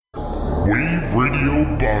Wave Radio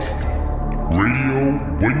Boston. Radio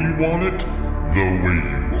when you want it, the way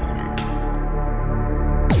you want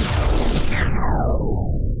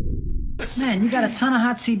it. Man, you got a ton of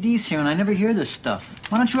hot CDs here and I never hear this stuff.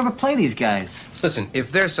 Why don't you ever play these guys? Listen,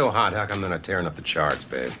 if they're so hot, how come they're not tearing up the charts,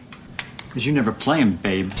 babe? Because you never play them,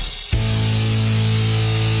 babe.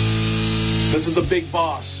 This is the big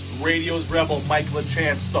boss, radio's rebel, Michael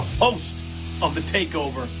LaChance, the host of the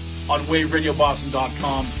TakeOver on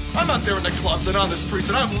WaveRadioBoston.com. I'm out there in the clubs and on the streets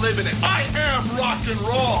and I'm living it. I am rock and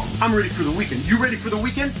roll. I'm ready for the weekend. You ready for the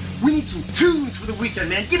weekend? We need some tunes for the weekend,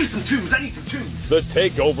 man. Give me some tunes. I need some tunes. The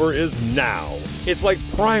TakeOver is now. It's like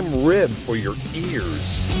prime rib for your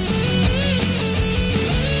ears.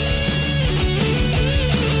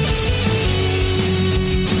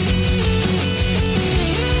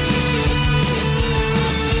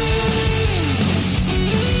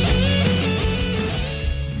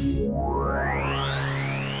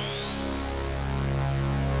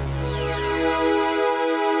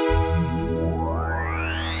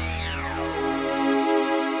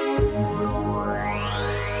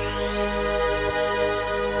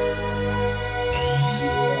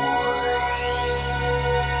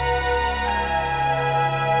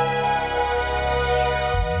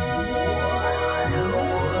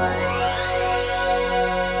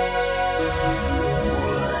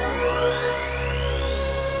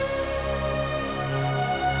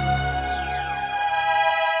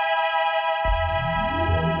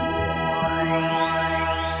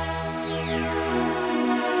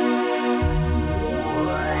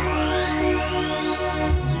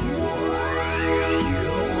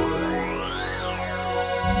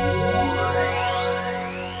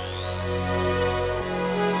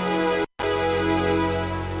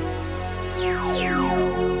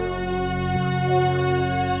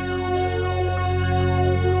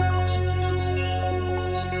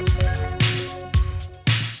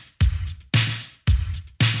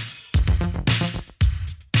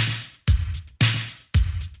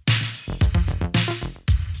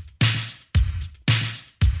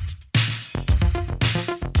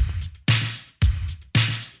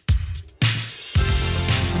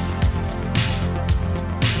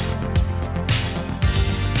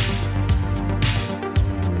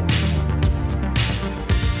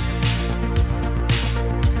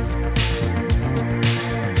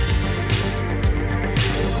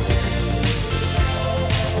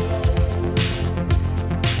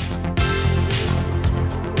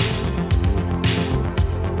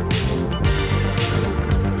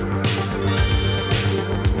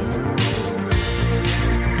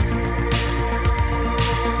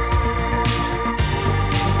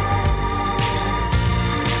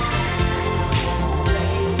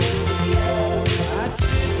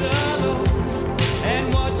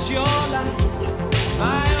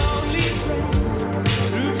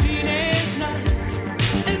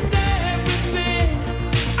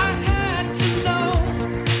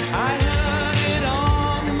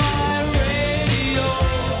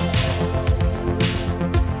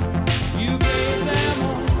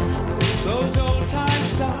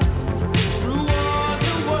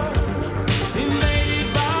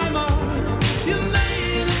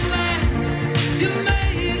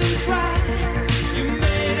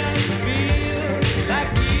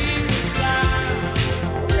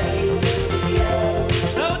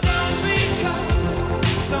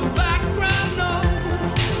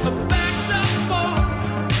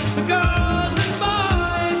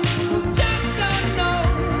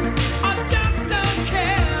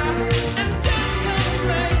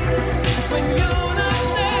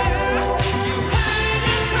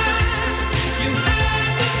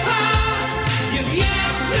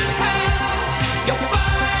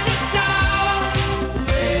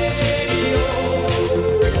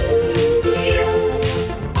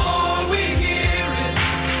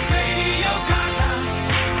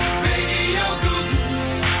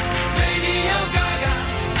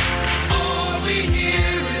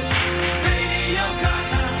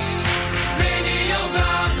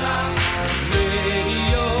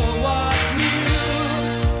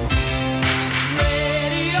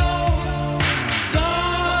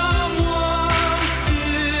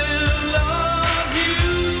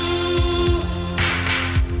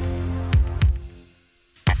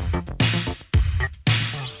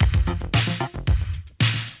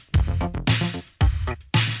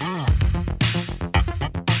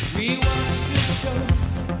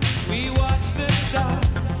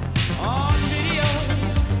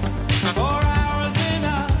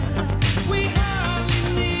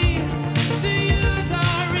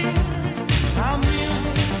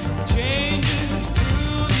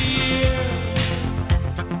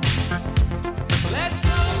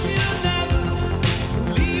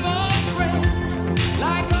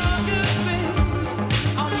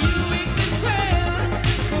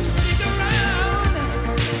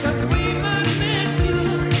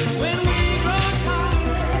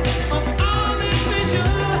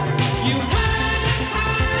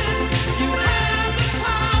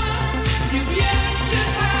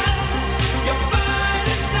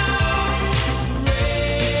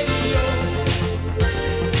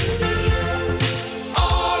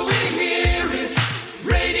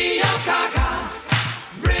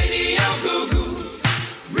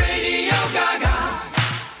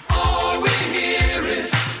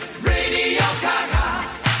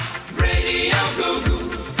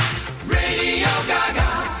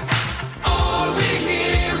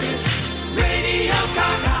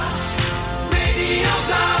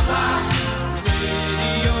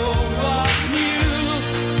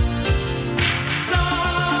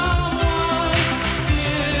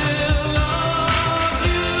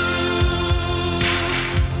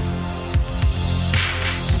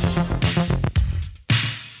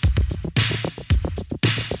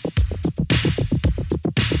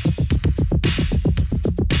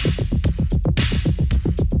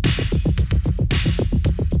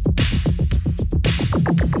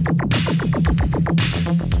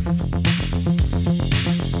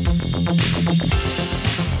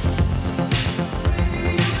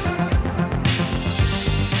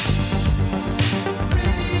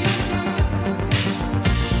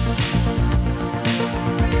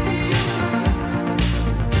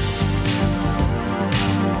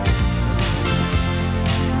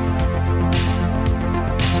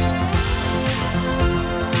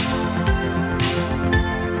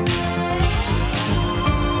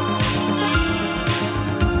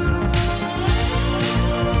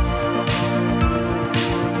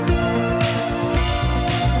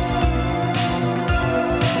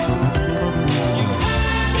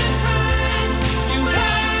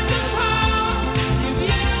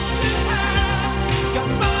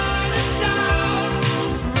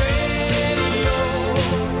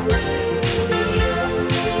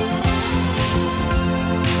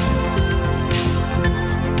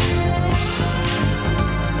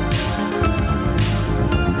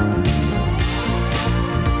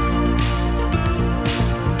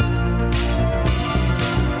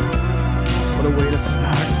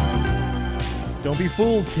 Don't be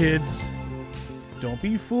fooled, kids. Don't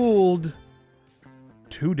be fooled.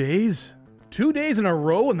 2 days? 2 days in a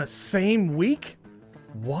row in the same week?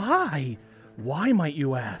 Why? Why, might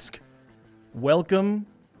you ask? Welcome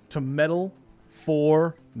to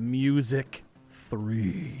Metal4Music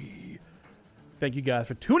 3. Thank you guys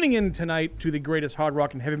for tuning in tonight to the greatest hard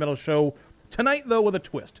rock and heavy metal show. Tonight, though, with a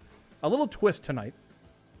twist. A little twist tonight.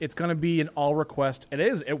 It's going to be an all-request.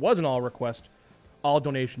 It was an all-request,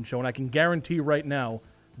 all-donation show, and I can guarantee right now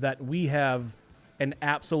that we have an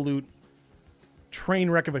absolute train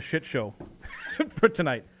wreck of a shit show for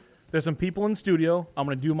tonight. There's some people in studio. I'm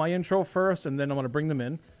going to do my intro first, and then I'm going to bring them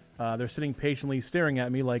in. They're sitting patiently staring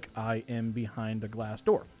at me like I am behind a glass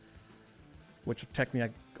door, which technically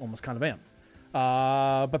I almost kind of am.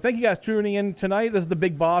 But thank you guys for tuning in tonight. This is the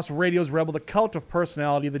Big Boss, Radio's Rebel, the cult of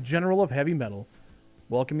personality, the general of heavy metal,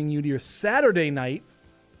 welcoming you to your Saturday night,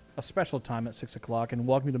 a special time at 6 o'clock, and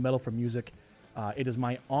welcome you to Metal4Music. It is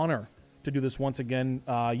my honor to do this once again.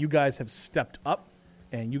 You guys have stepped up,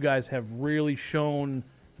 and you guys have really shown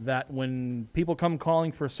that when people come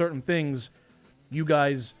calling for certain things, you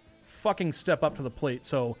guys fucking step up to the plate.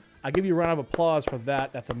 So I give you a round of applause for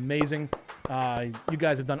that. That's amazing. You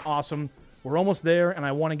guys have done awesome. We're almost there, and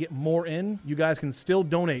I want to get more in. You guys can still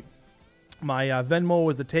donate. My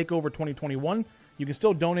Venmo is the TakeOver 2021. You can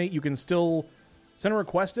still donate. You can still send a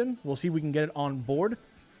request in. We'll see if we can get it on board.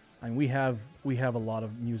 And we have a lot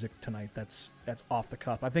of music tonight that's off the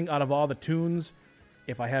cuff. I think out of all the tunes,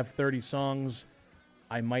 if I have 30 songs,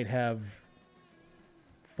 I might have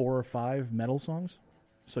 4 or 5 metal songs.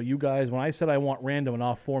 So you guys, when I said I want random and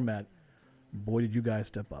off format, boy, did you guys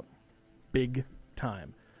step up. Big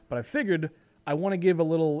time. But I figured I want to give a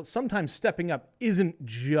little, sometimes stepping up isn't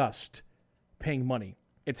just paying money.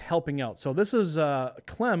 It's helping out. So this is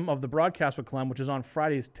Clem of the Broadcast with Clem, which is on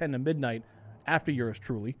Fridays 10 to midnight after yours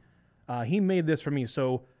truly. He made this for me.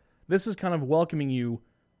 So this is kind of welcoming you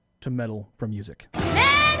to Metal4Music.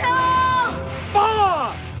 Metal!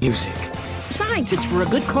 Ah! Music. Besides, it's for a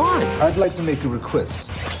good cause. I'd like to make a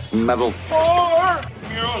request.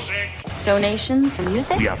 Metal4Music. Donations and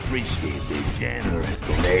music? We appreciate the generous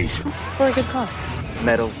donation. It's for a good cause.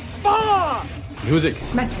 Metal. Ah! Music.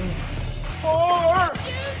 Metal.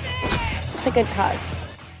 It's a good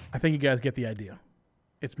cause. I think you guys get the idea.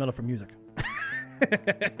 It's Metal4Music.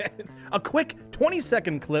 A quick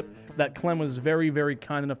 20-second clip that Clem was very, very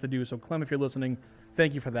kind enough to do. So, Clem, if you're listening,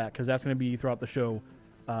 thank you for that, because that's going to be throughout the show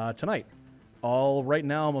tonight. Right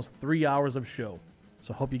now, almost 3 hours of show.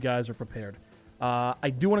 So, hope you guys are prepared.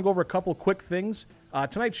 I do want to go over a couple quick things.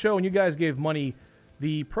 Tonight's show, and you guys gave money,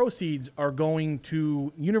 the proceeds are going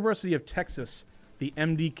to University of Texas, the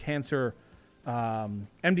MD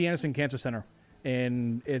Anderson Cancer Center,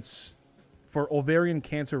 and it's for ovarian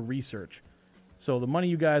cancer research. So the money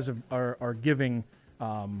you guys are giving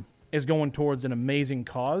is going towards an amazing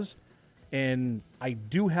cause. And I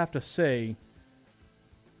do have to say,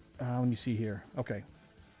 let me see here. Okay.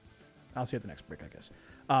 I'll see you at the next break, I guess.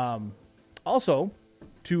 Also,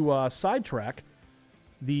 to sidetrack,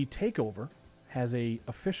 the TakeOver has a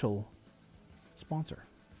official sponsor.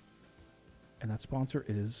 And that sponsor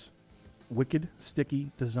is Wicked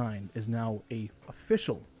Sticky Design is now a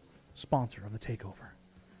official sponsor of the TakeOver.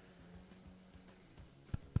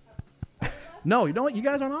 No, you know what? You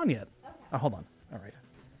guys aren't on yet. Okay. Hold on. All right.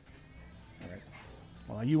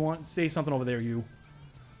 Well, you want say something over there, you.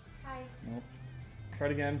 Hi. Nope. Try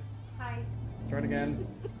it again. Hi. Try it again.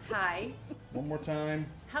 Hi. One more time.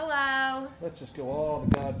 Hello. Let's just go all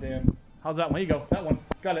the goddamn. How's that one? There you go. That one.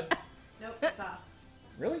 Got it. Nope, it's off.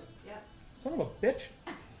 Really? Yep. Son of a bitch.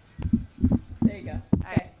 There you go.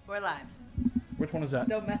 All right, we're live. Which one is that?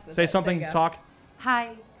 Don't mess with Say it. something. There you go. Talk. Hi.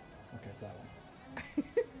 Okay, it's that one.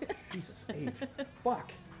 Jesus H.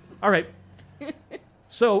 Fuck. All right.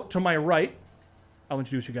 So, to my right, I'll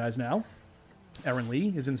introduce you guys now. Erin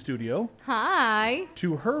Lee is in studio. Hi.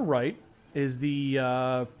 To her right is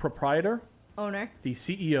the proprietor, Owner. the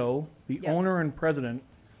CEO, the owner and president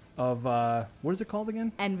of, what is it called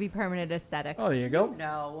again? Envy Permanent Aesthetics. Oh, there you go.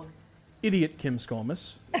 No. Idiot Kim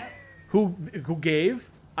Skomas, who gave,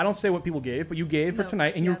 I don't say what people gave, but you gave for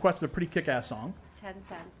tonight, and you requested a pretty kick-ass song. 10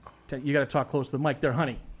 cents. You got to talk close to the mic there,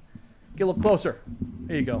 honey. Get a little closer.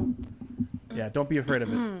 There you go. Yeah, don't be afraid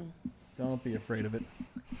of it. Don't be afraid of it.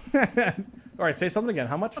 All right, say something again.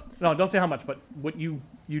 How much? No, don't say how much, but what you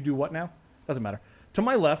do what now? Doesn't matter. To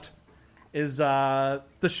my left is the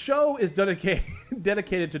show is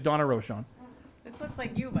dedicated to Donna Rochon. This looks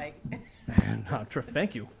like you, Mike. No,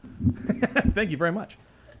 thank you. Thank you very much.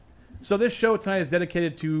 So this show tonight is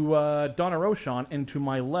dedicated to Donna Rochon, and to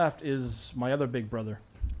my left is my other big brother.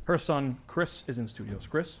 Her son, Chris, is in studios.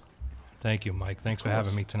 Chris? Thank you, Mike. Thanks for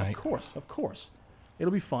having me tonight. Of course.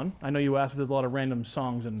 It'll be fun. I know you asked if there's a lot of random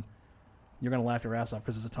songs, and you're going to laugh your ass off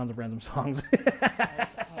because there's tons of random songs.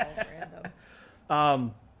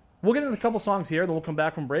 We'll get into a couple songs here, then we'll come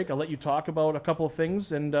back from break. I'll let you talk about a couple of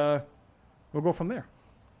things, and we'll go from there.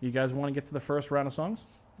 You guys want to get to the first round of songs?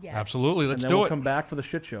 Yeah. Absolutely. Let's and then do we'll it. come back for the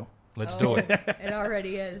shit show. Let's do it. It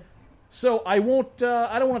already is. So I won't.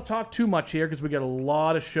 I don't want to talk too much here because we got a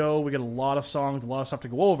lot of show, we got a lot of songs, a lot of stuff to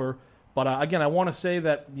go over. But again, I want to say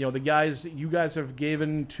that the guys, you guys have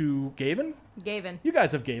given to Gavin. You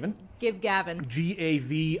guys have given. Give Gavin.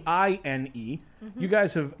 Gavine. Mm-hmm. You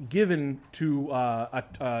guys have given to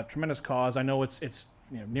a tremendous cause. I know it's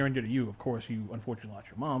near and dear to you. Of course, you unfortunately lost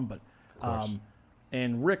your mom, but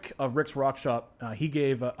and Rick of Rick's Rock Shop, he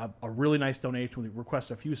gave a really nice donation. We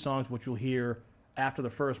requested a few songs, which you'll hear after the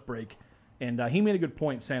first break. And he made a good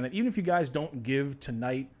point saying that even if you guys don't give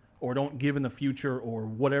tonight or don't give in the future or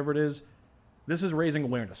whatever it is, this is raising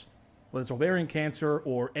awareness. Whether it's ovarian cancer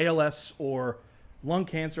or ALS or lung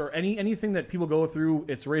cancer or anything that people go through,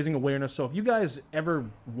 it's raising awareness. So if you guys ever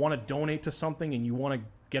want to donate to something and you want to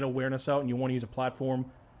get awareness out and you want to use a platform,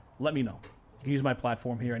 let me know. You can use my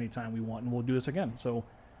platform here anytime we want, and we'll do this again. So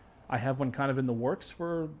I have one kind of in the works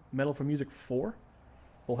for Metal4Music 4.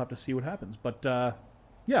 We'll have to see what happens. But,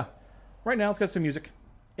 yeah, right now let's get some music.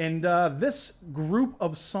 And this group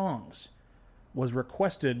of songs was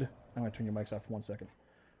requested... I'm going to turn your mics off for 1 second.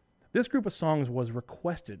 This group of songs was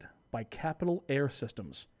requested by Capital Air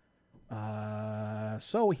Systems.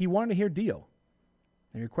 So he wanted to hear Dio.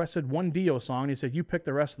 He requested one Dio song, and he said, you pick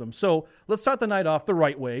the rest of them. So let's start the night off the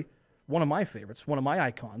right way. One of my favorites, one of my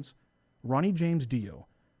icons, Ronnie James Dio.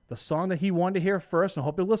 The song that he wanted to hear first, and I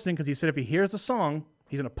hope you're listening, because he said if he hears the song,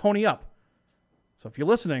 he's going to pony up. So if you're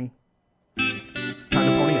listening, time to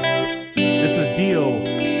pony up. This is Dio,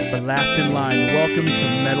 the last in line. Welcome to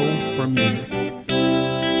Metal4Music.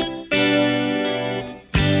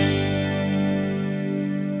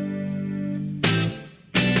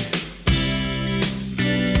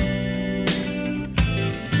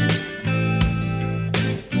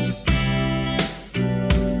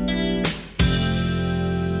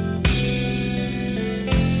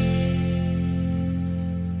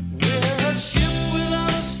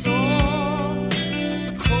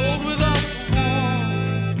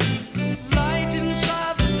 Light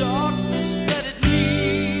inside the darkness.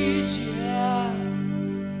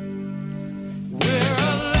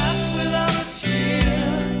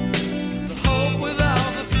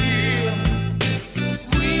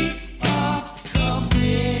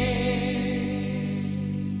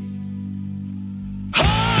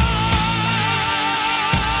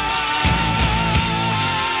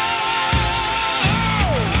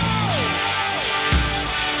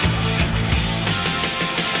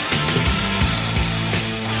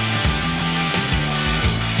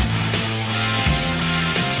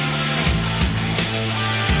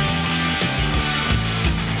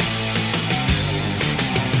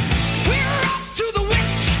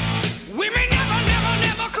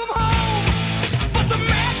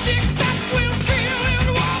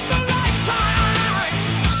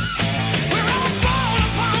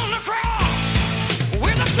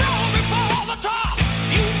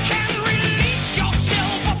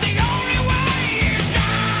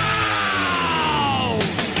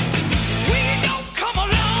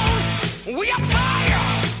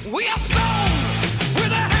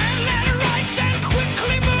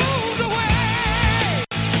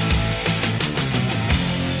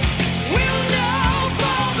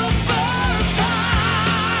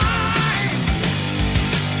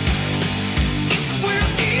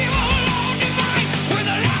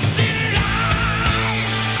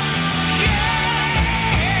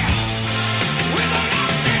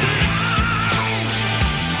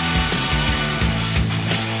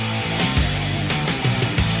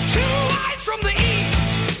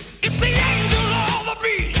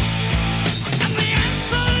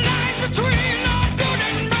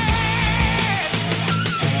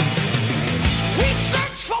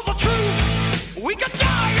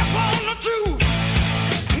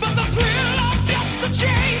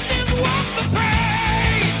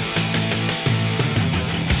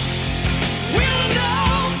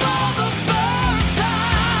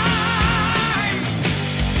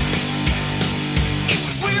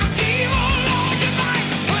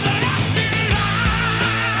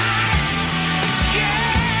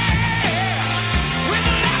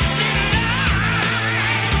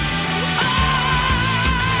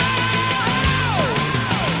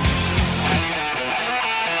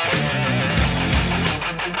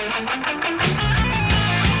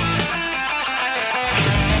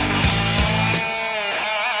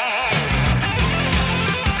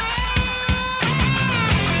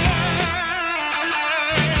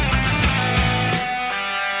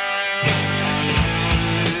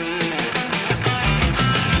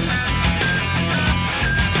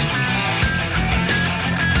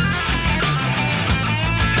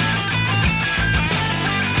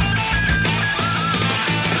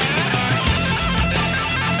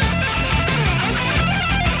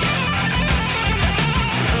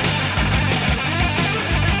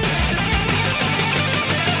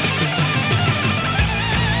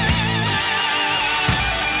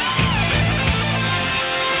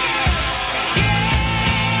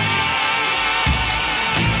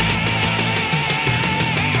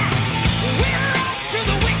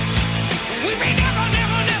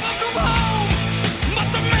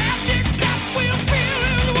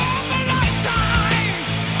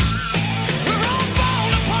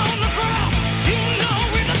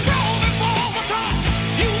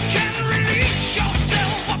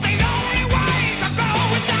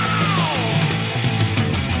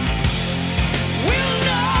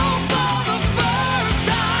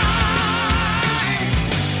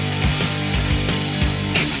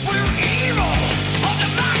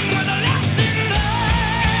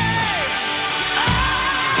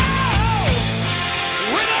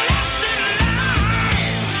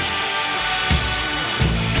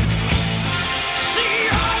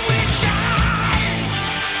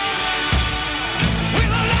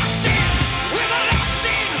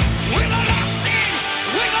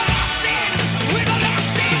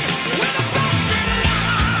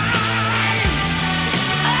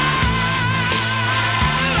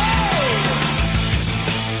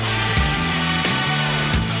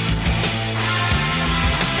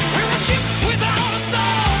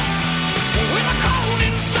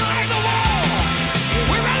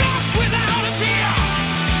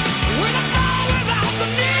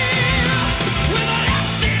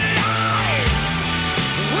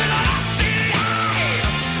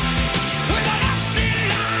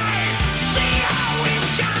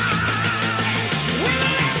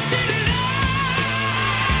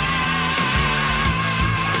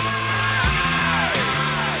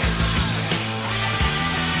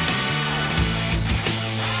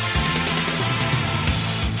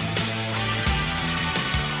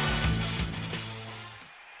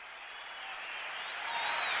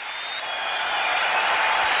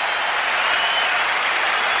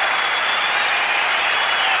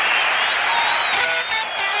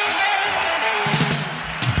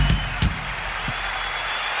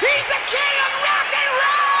 He's the king of rock and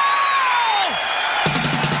roll!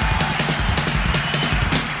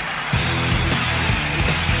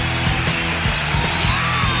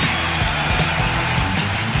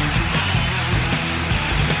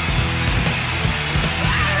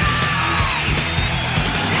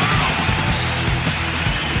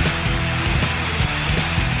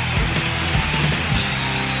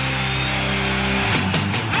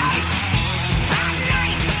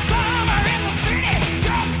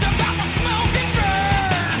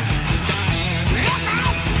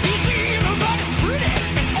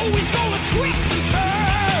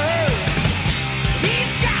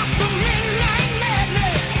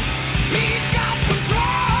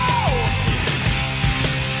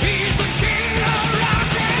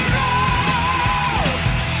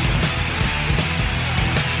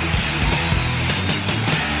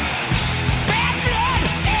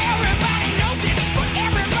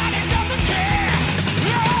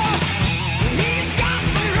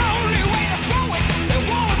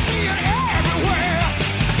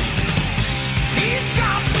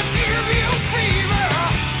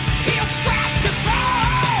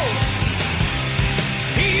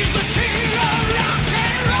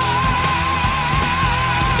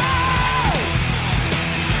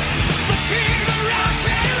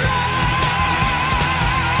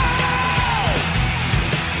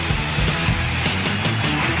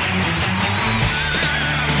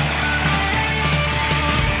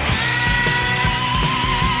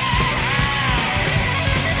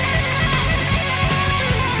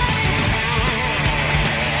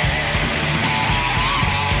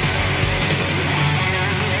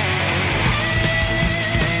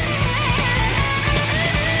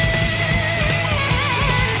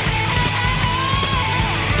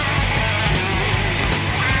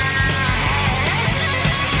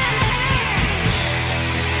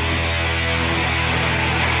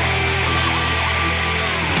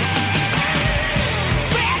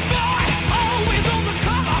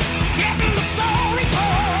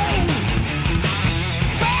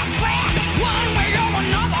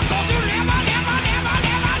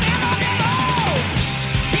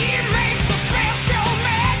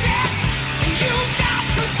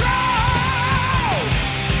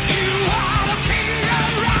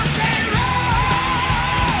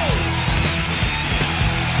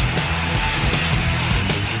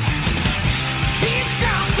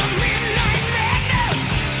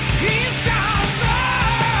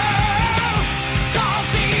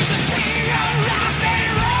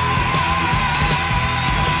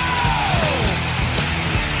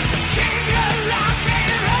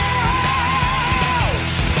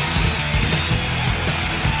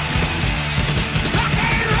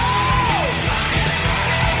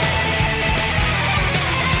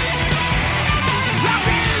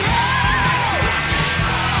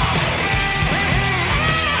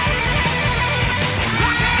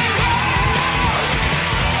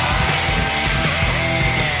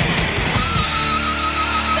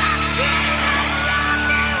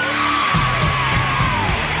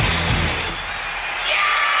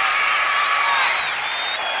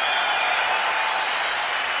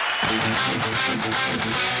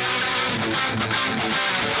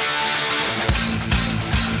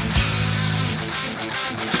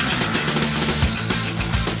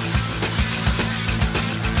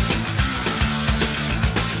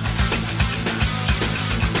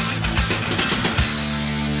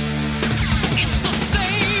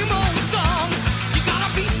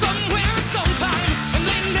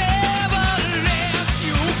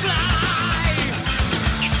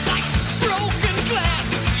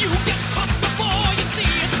 You get caught before you see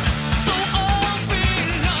it. So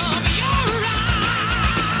open up your eyes.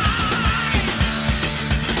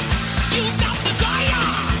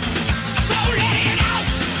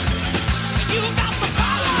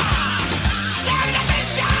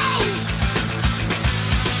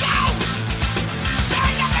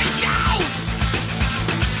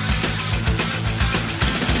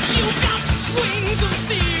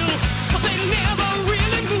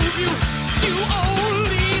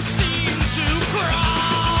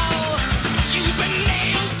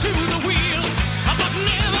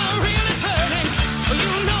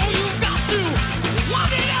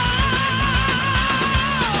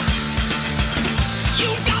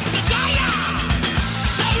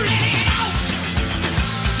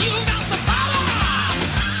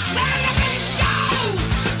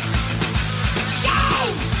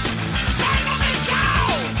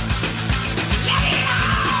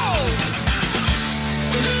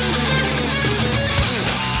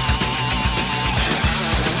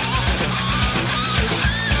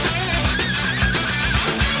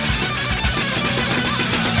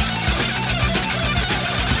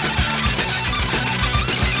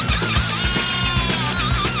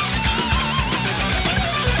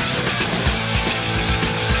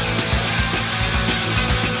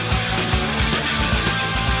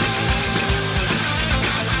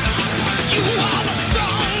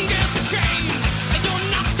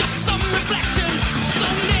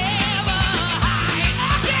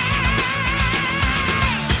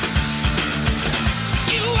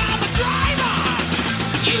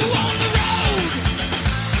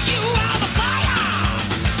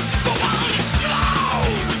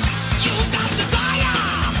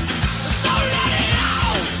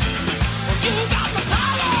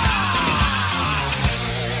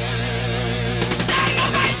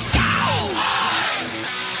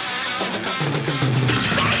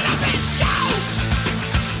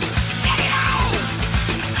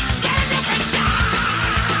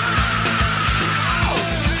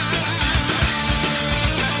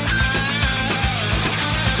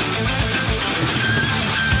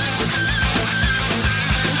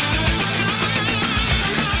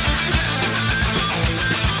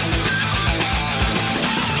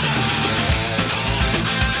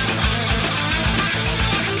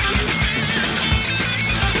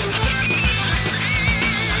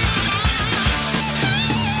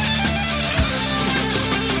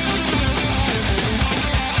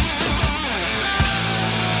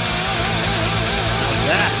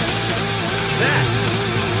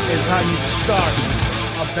 how you start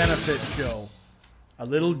a benefit show. A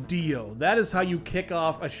little Dio. That is how you kick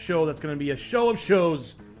off a show that's going to be a show of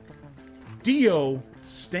shows. Dio,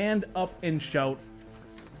 Stand Up and Shout,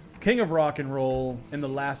 King of Rock and Roll, and the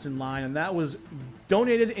last in line. And that was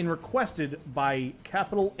donated and requested by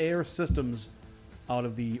Capital Air Systems out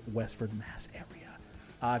of the Westford, Mass area.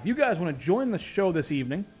 If you guys want to join the show this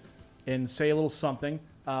evening and say a little something,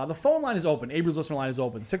 the phone line is open. Avery's listener line is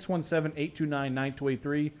open.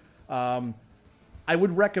 617-829-9283. I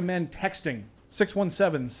would recommend texting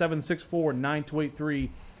 617-764-9283.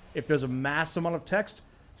 If there's a mass amount of text,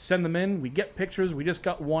 send them in. We get pictures. We just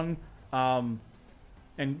got one. And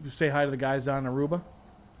say hi to the guys down in Aruba.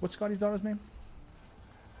 What's Scotty's daughter's name?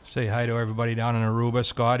 Say hi to everybody down in Aruba,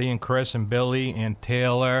 Scotty and Chris and Billy and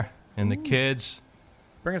Taylor and the kids.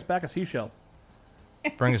 Bring us back a seashell.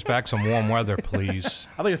 Bring us back some warm weather, please.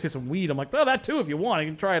 I think I see some weed. I'm like, oh, that too if you want. You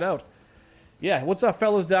can try it out. Yeah, what's up,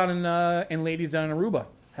 fellas down in and ladies down in Aruba?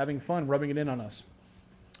 Having fun, rubbing it in on us.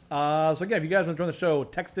 So again, if you guys want to join the show,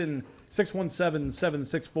 text in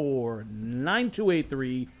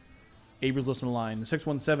 617-764-9283. Avery's listener line,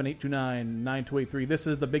 617-829-9283. This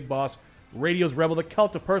is the Big Boss, Radio's Rebel, the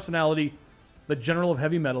cult of personality, the general of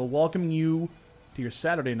heavy metal, welcoming you to your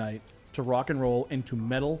Saturday night to rock and roll and to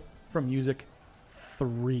Metal4Music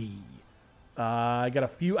 3. I got a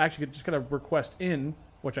few, actually just got a request in,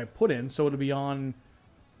 which I put in, so it'll be on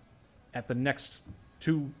at the next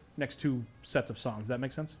two sets of songs. Does that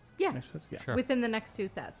make sense? Yeah. Next sets? Yeah. Sure. Within the next two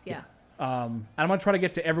sets, yeah. And I'm going to try to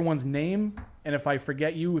get to everyone's name, and if I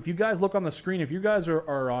forget you, if you guys look on the screen, if you guys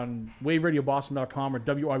are on waveradioboston.com or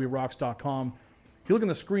wrbrocks.com, if you look on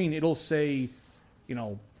the screen, it'll say,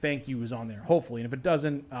 thank yous on there, hopefully. And if it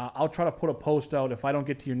doesn't, I'll try to put a post out if I don't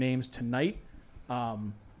get to your names tonight.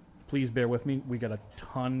 Please bear with me. We got a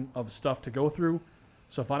ton of stuff to go through.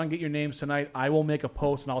 So if I don't get your names tonight, I will make a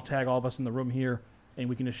post and I'll tag all of us in the room here and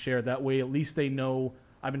we can just share it that way. At least they know.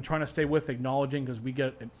 I've been trying to stay with acknowledging because we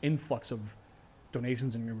get an influx of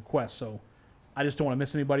donations and requests. So I just don't want to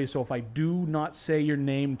miss anybody. So if I do not say your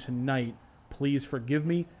name tonight, please forgive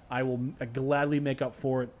me. I will gladly make up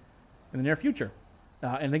for it in the near future.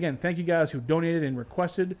 And again, thank you guys who donated and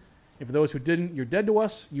requested. And for those who didn't, you're dead to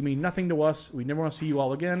us. You mean nothing to us. We never want to see you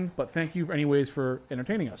all again. But thank you anyways for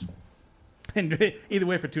entertaining us. And either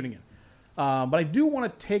way for tuning in. But I do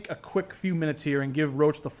want to take a quick few minutes here and give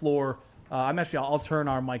Roach the floor. I'll turn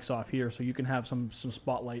our mics off here so you can have some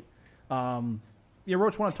spotlight.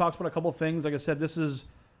 Roach want to talk about a couple of things. Like I said, this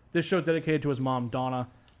show's dedicated to his mom, Donna,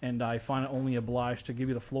 and I find it only obliged to give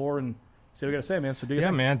you the floor and see what you got to say, man. So do you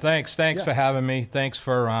think? Man. Thanks for having me. Thanks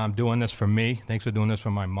for doing this for me. Thanks for doing this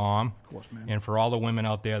for my mom. Of course, man. And for all the women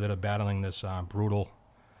out there that are battling this brutal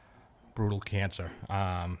cancer.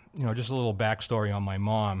 Just a little backstory on my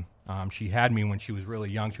mom. She had me when she was really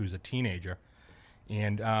young. She was a teenager.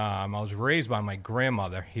 And I was raised by my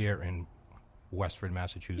grandmother here in Westford,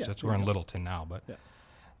 Massachusetts. We're in Littleton now, but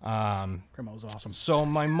Grandma was awesome. So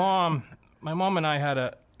my mom and I had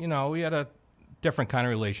a different kind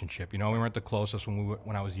of relationship. We weren't the closest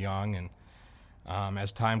when I was young, and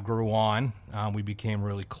as time grew on, we became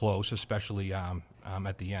really close, especially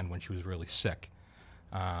at the end when she was really sick.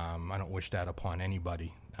 I don't wish that upon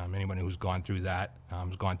anybody. Anybody who's gone through that,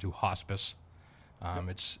 has gone through hospice.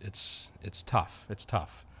 It's tough. It's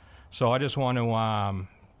tough. So I just want to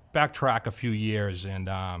backtrack a few years and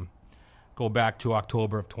go back to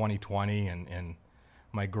October of 2020 and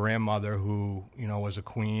my grandmother, who was a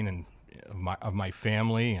queen and of my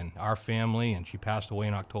family and our family, and she passed away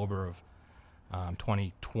in October of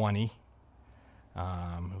 2020. It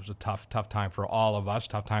was a tough time for all of us.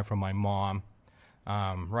 Tough time for my mom.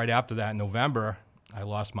 Right after that, in November, I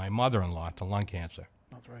lost my mother-in-law to lung cancer.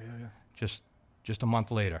 That's right. Yeah. Just a month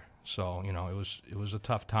later. So it was a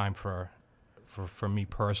tough time for me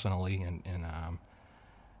personally and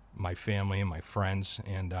my family and my friends.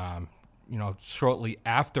 And shortly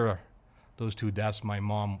after those two deaths, my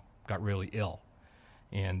mom got really ill.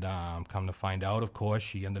 And come to find out, of course,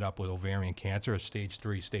 she ended up with ovarian cancer, a stage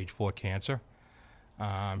 3, stage 4 cancer.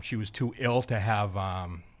 She was too ill to have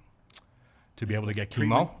to be able to get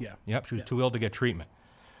treatment. chemo. Yeah. Yep, she was too ill to get treatment.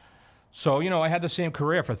 So, I had the same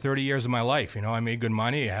career for 30 years of my life. I made good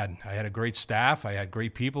money. I had a great staff. I had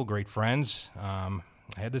great people, great friends. I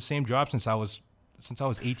had the same job since I was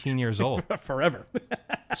 18 years old. Forever.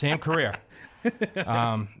 Same career. But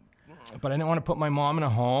I didn't want to put my mom in a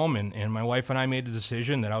home, and my wife and I made the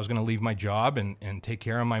decision that I was going to leave my job and take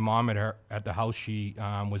care of my mom at the house she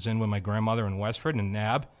was in with my grandmother in Westford in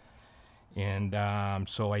Nab. And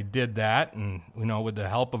so I did that, and with the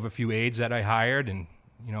help of a few aides that I hired, and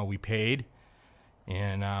we paid,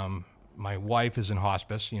 and my wife is in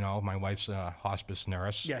hospice. You know, my wife's a hospice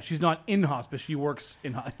nurse. Yeah, she's not in hospice. She works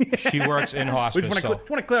in hospice. She works in hospice. We just want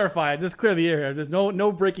to clarify. Just clear the air here. There's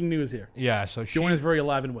no breaking news here. Yeah, so Joanna's very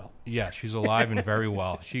alive and well. Yeah, she's alive and very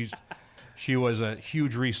well. She was a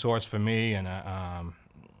huge resource for me, and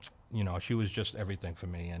you know, she was just everything for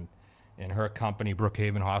me. And her company,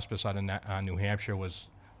 Brookhaven Hospice out of New Hampshire, was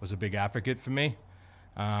a big advocate for me.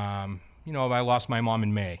 You know, I lost my mom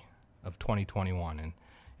in May of 2021,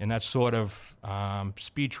 and that sort of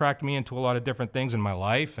speed tracked me into a lot of different things in my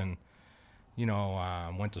life. And you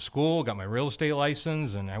know, went to school, got my real estate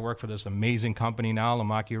license, and I work for this amazing company now,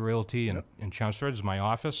 Lamaki Realty in Chelmsford is my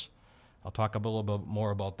office. I'll talk a little bit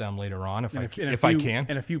more about them later on if I can.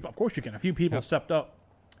 And of course you can. A few people stepped up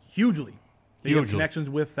hugely. You have connections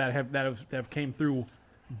with that have came through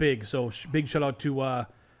big. So big shout out to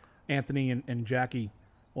Anthony and Jackie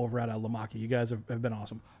over at Lamaki. You guys have been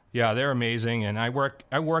awesome. Yeah, they're amazing, and I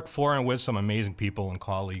work for and with some amazing people and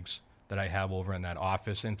colleagues that I have over in that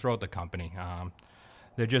office and throughout the company.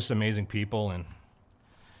 They're just amazing people, and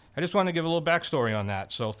I just want to give a little backstory on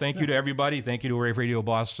that. So thank you to everybody. Thank you to Wave Radio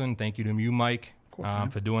Boston. Thank you to you, Mike,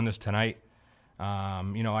 for doing this tonight.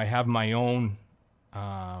 You know, I have my own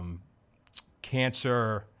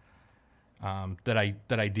cancer that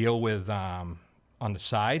I deal with on the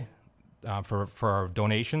side for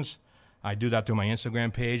donations. I do that through my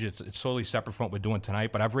Instagram page. It's solely separate from what we're doing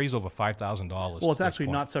tonight, but I've raised over $5,000. Well, it's actually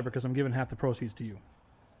not separate because I'm giving half the proceeds to you.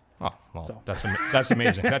 Oh, well, so. That's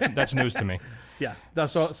amazing. That's news to me. Yeah.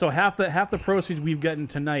 So half the proceeds we've gotten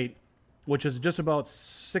tonight, which is just about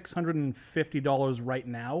 $650 right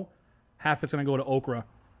now, half it's going to go to Okra.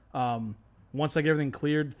 Once I get everything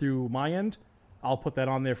cleared through my end, I'll put that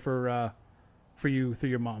on there for you through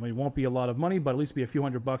your mom. It won't be a lot of money, but at least be a few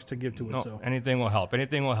 $100 to give to it. No, so anything will help.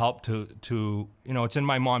 Anything will help to you know, it's in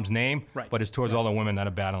my mom's name, right, but it's towards all the women that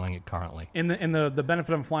are battling it currently. And the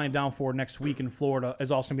benefit I'm flying down for next week in Florida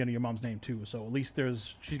is also going to be under your mom's name too. So at least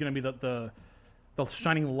she's going to be the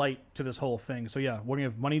shining light to this whole thing. So yeah, we're going to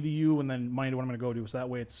give money to you and then money to what I'm going to go to. So that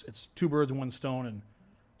way it's two birds with one stone. And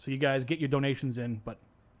so you guys get your donations in, but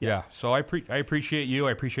yeah, so I appreciate you.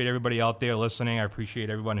 I appreciate everybody out there listening. I appreciate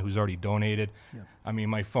everyone who's already donated. Yeah. I mean,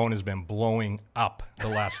 my phone has been blowing up the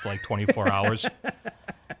last 24 hours,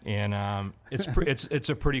 and it's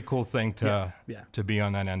a pretty cool thing to be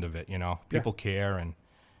on that end of it. You know, people care, and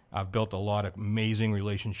I've built a lot of amazing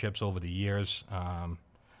relationships over the years.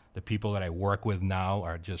 The people that I work with now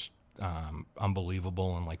are just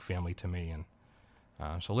unbelievable and like family to me.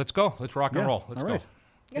 And so let's go. Let's rock and roll. Let's go.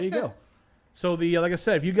 There you go. So like I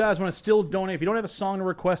said, if you guys want to still donate, if you don't have a song to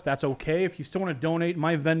request, that's okay. If you still want to donate,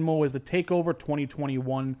 my Venmo is the TakeOver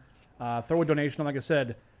 2021. Throw a donation. Like I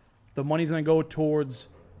said, the money's going to go towards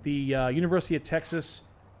the University of Texas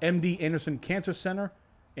MD Anderson Cancer Center,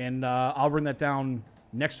 and I'll bring that down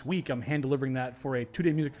next week. I'm hand delivering that for a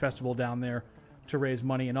 2-day music festival down there to raise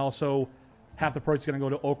money, and also half the proceeds is going to go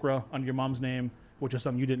to Okra under your mom's name, which is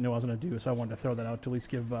something you didn't know I was going to do. So I wanted to throw that out to at least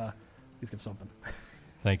give something.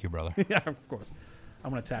 Thank you, brother. Yeah, of course.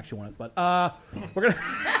 I'm going to tax you on it, but we're going to...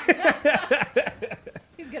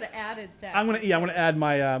 He's going to add his tax. I'm going to add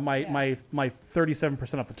my my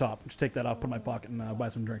 37% off the top. Just take that off, put in my pocket, and buy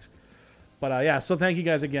some drinks. But yeah, so thank you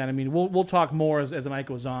guys again. I mean, we'll talk more as the night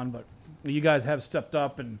goes on, but you guys have stepped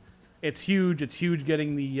up, and it's huge. It's huge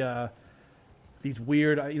getting these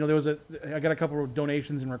weird... I got a couple of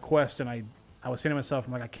donations and requests, and I was saying to myself,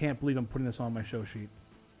 I'm like, I can't believe I'm putting this on my show sheet.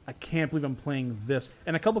 I can't believe I'm playing this.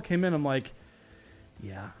 And a couple came in, I'm like,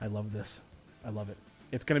 yeah, I love this. I love it.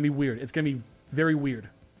 It's going to be weird. It's going to be very weird.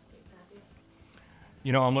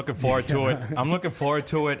 You know, I'm looking forward to it. I'm looking forward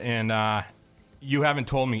to it, and you haven't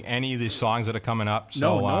told me any of these songs that are coming up. So,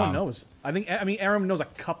 no one knows. I mean, Aaron knows a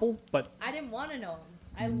couple, but... I didn't want to know them.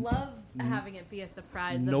 I love having it be a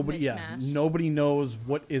surprise nobody, of mishmash. Nobody knows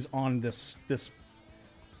what is on this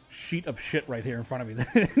sheet of shit right here in front of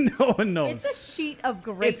me. No one knows. It's a sheet of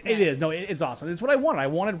greatness. It is. No, it's awesome. It's what I wanted. I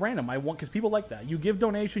wanted random. Because people like that. You give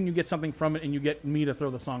donation, you get something from it, and you get me to throw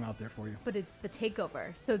the song out there for you. But it's the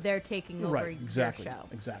takeover, so they're taking over your show.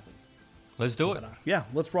 Exactly. Let's do it. Yeah,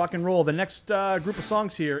 let's rock and roll. The next group of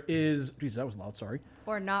songs here is... Jeez, that was loud. Sorry.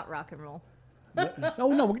 Or not rock and roll.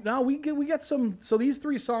 No, we get some. So these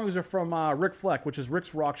 3 songs are from Rick Fleck, which is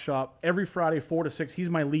Rick's Rock Shop. Every Friday, 4 to 6. He's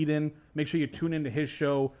my lead-in. Make sure you tune into his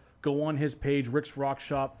show. Go on his page, Rick's Rock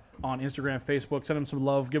Shop, on Instagram, Facebook. Send him some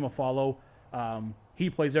love. Give him a follow. He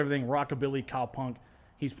plays everything rockabilly, cowpunk.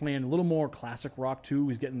 He's playing a little more classic rock too.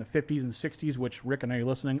 He's getting the 50s and 60s, which Rick, I know you're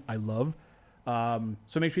listening, I love.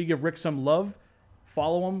 So make sure you give Rick some love.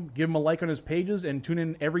 Follow him. Give him a like on his pages, and tune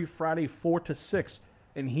in every Friday, 4 to 6.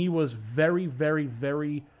 And he was very, very,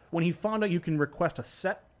 very when he found out you can request a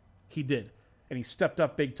set, he did. And he stepped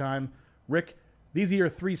up big time. Rick, these are your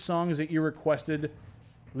 3 songs that you requested.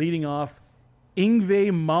 Leading off,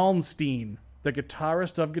 Yngwie Malmsteen, the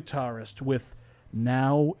guitarist of guitarists, with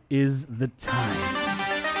Now Is the Time.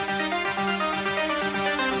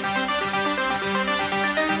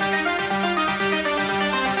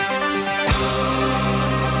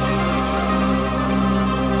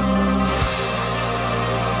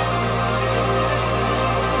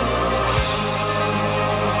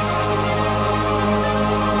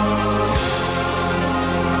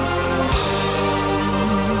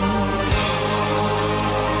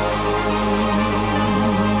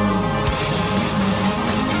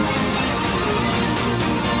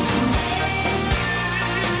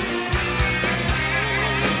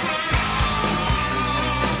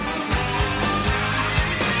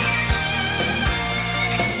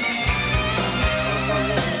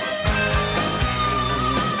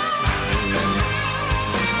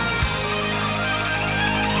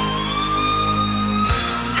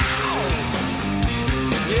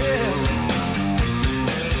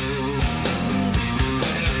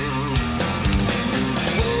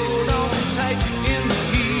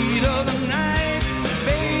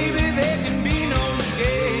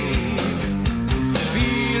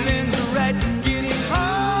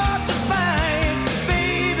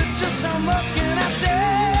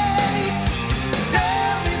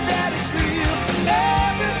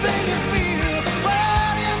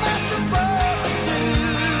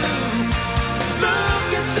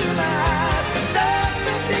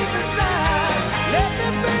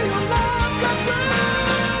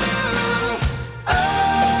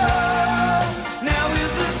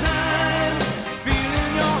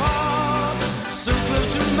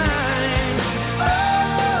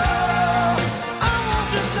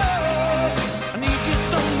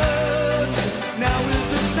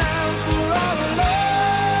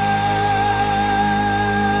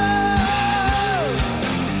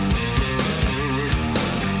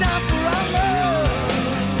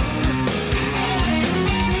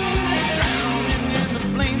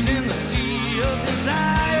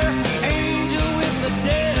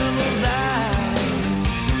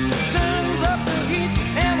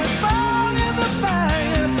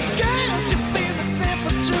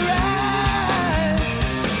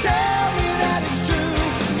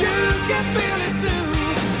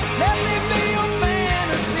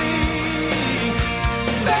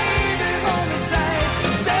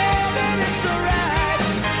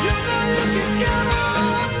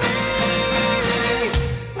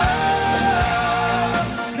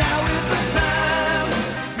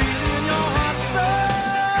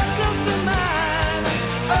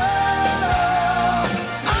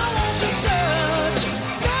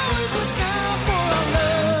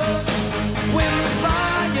 When the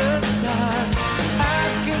fire starts,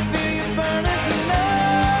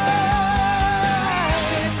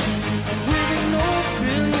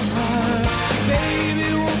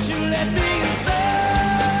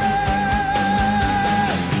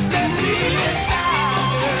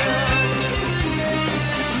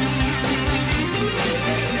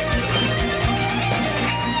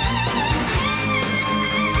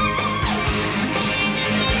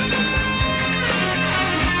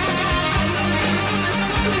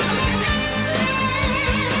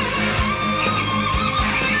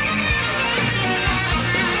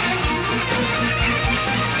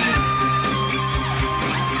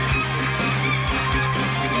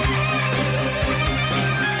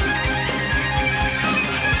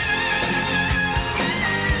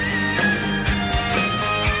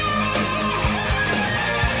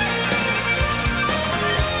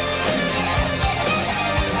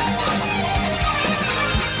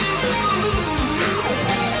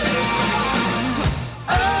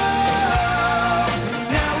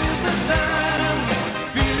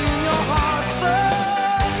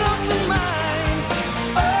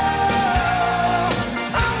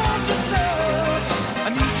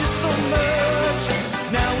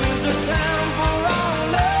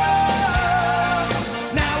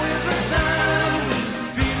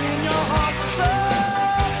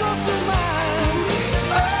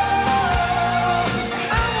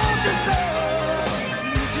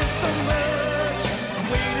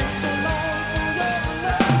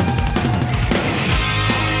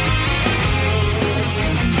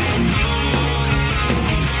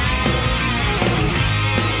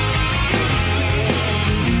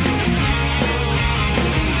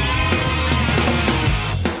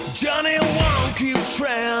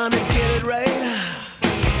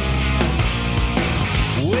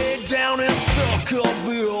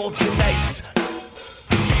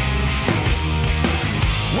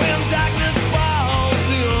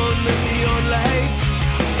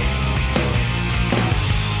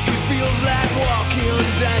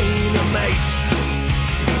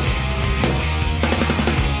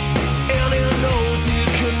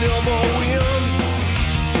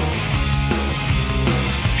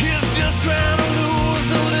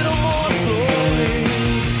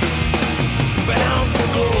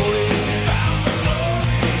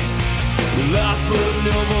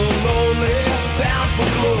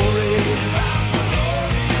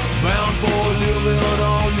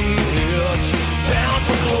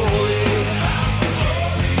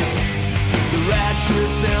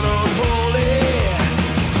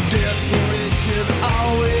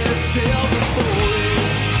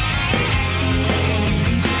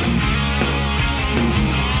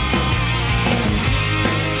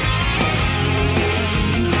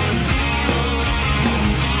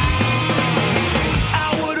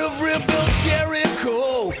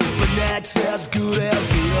 as good as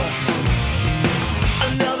this.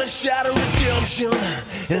 Another shot of redemption,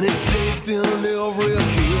 and it's tasting every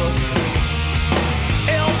kiss.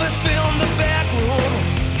 Elvis in the back room,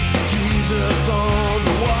 Jesus on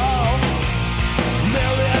the wall,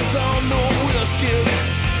 Mary's on the whiskey,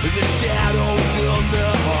 the shadows in the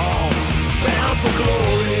hall. Bound for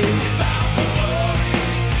glory,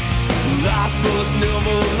 lost but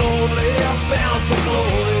never lonely. Bound for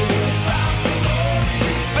glory,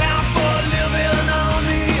 bound for living on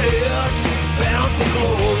the edge. Bound for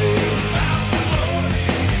glory,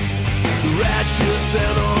 righteous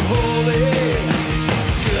and unholy.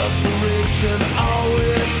 Desperation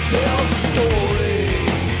always tells a story.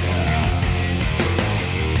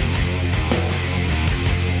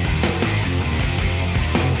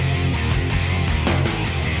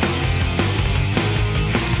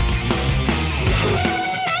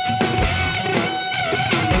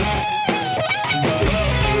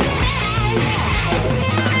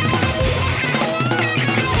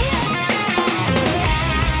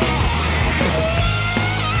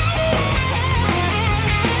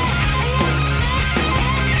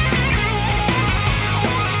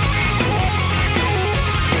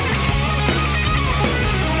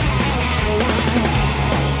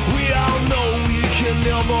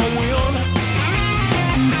 Never win.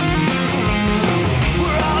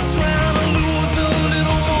 We're all trying to lose a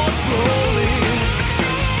little more slowly.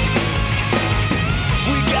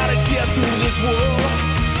 We gotta get through this world,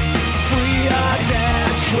 free or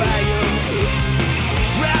die trying.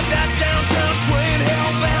 Ride that downtown train,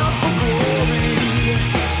 hellbound for glory.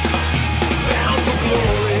 Bound for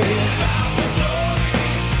glory.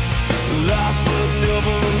 Lost but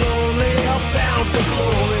never lonely. Bound for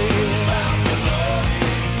glory.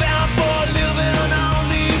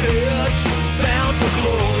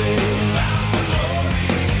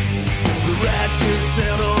 Righteous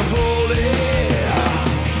and unholy.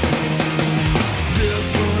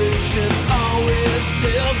 Desperation always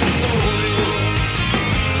tells a story.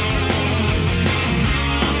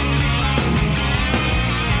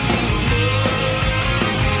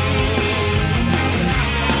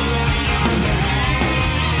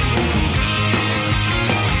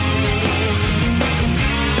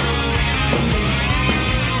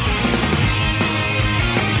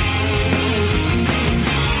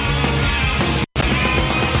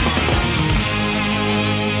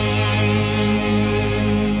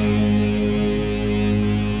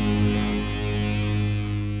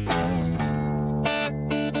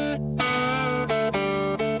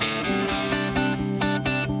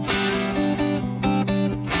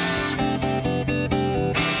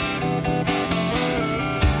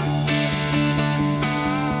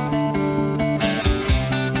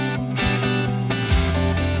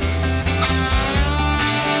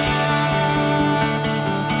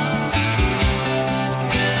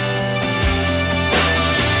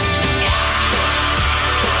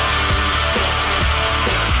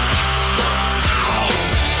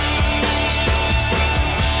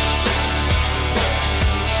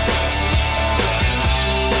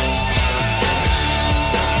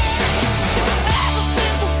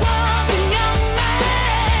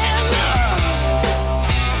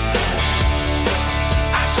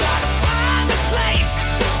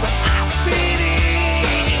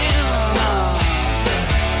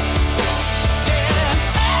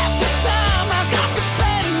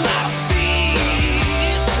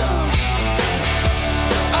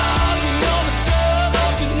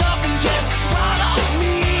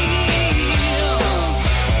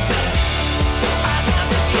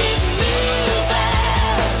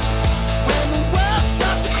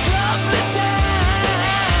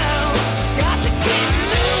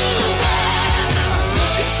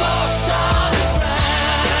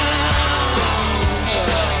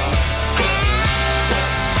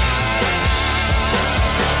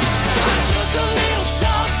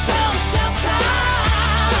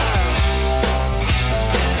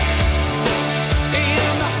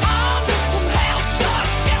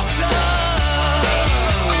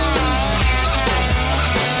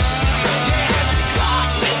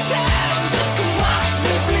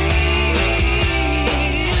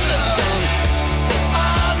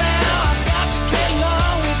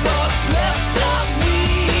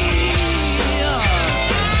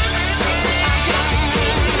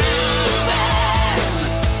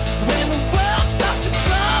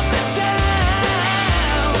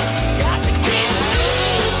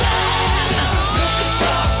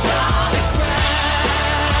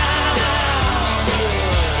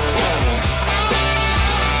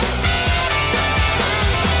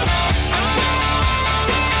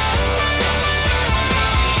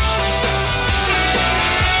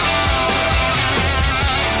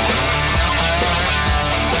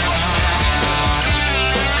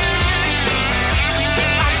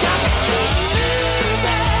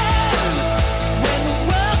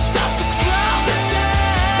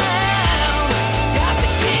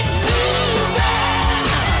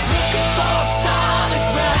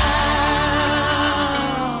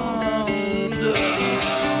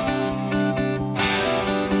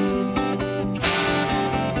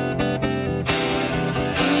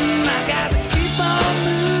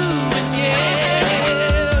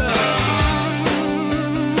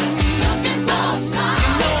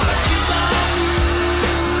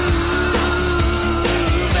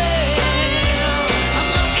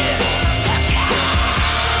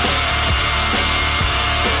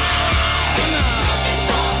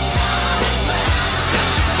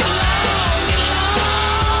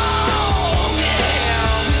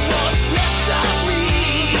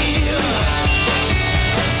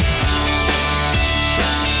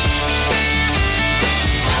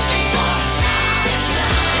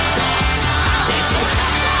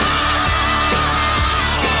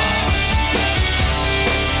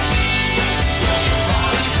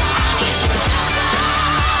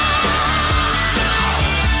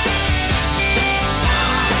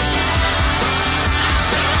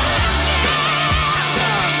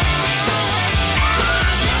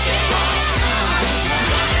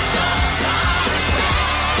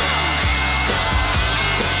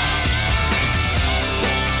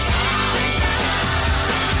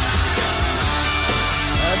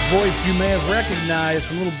 voice you may have recognized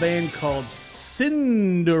from a little band called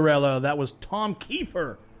Cinderella. That was Tom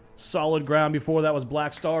Kiefer. Solid Ground. Before that was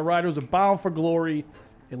Black Star Riders of Bound for Glory.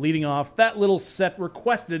 And leading off that little set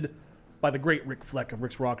requested by the great Rick Fleck of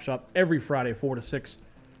Rick's Rock Shop every Friday, 4 to 6.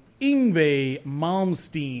 Yngwie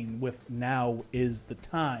Malmsteen with Now Is the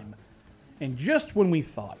Time. And just when we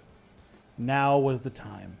thought now was the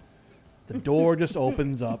time, the door just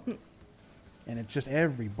opens up and it's just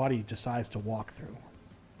everybody decides to walk through.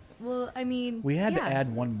 Well, I mean, We had to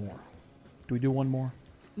add one more. Do we do one more?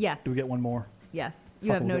 Yes. Do we get one more? Yes.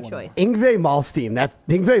 You have no choice. Yngwie Malmsteen.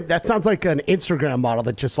 That sounds like an Instagram model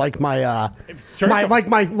that just like my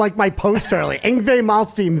my post early. Yngwie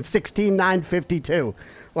Malmsteen 16952.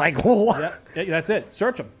 Like what? Yeah, that's it.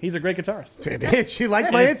 Search him. He's a great guitarist. She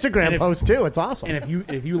liked my Instagram post too. It's awesome. And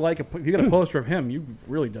if you got a poster of him, you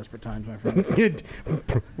really desperate times, my friend.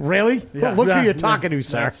 Really? Yeah. Look who you're talking to,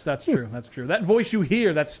 sir. That's true. That's true. That voice you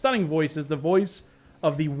hear, that stunning voice, is the voice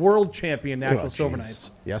of the world champion Nashville Silver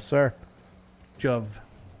Knights. Yes, sir. Juv.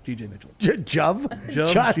 G.J. Mitchell. Juv? This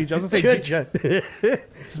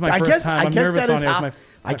is my first time. I'm nervous on it.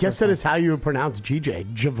 I guess that is how you would pronounce G.J.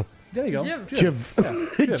 Juv. There you go.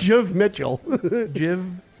 Jiv. Yeah, Jiv Mitchell. Jiv.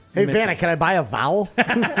 Hey, Mitchell. Vanna, can I buy a vowel?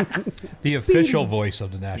 The official voice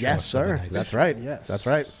of the National. Yes, sir. That's right. Yes. That's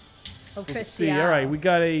right. Let's see. All right, we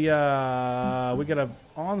got a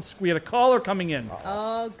caller coming in.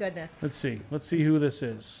 Oh goodness. Let's see who this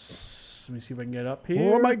is. Let me see if I can get up here.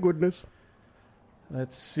 Oh my goodness.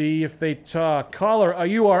 Let's see if they talk. Caller,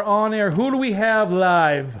 you are on air. Who do we have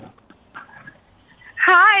live?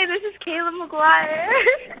 Hi, this is Kayla McGuire.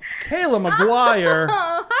 Kayla McGuire.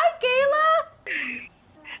 Oh, hi, Kayla.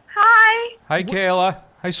 Hi. Hi, Kayla.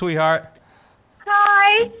 Hi, sweetheart.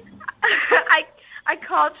 Hi. I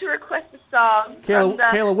called to request a song.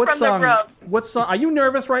 Kayla, what from song? The Rub. What song? Are you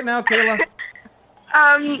nervous right now, Kayla?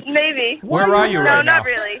 Maybe. Where are you right now? No, not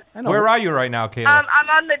really. Where are you right now, Kayla? I'm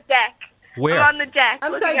on the deck. Where? I'm on the deck.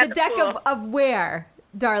 I'm looking sorry, at the deck pool. of where,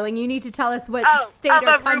 darling? You need to tell us what state of or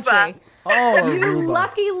Aruba. country. Oh, you Aruba.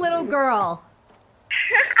 lucky little girl.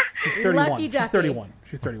 She's 31. Lucky She's ducky. 31.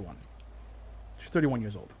 She's 31. She's 31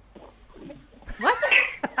 years old. What?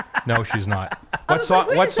 No, she's not. I What was song? like,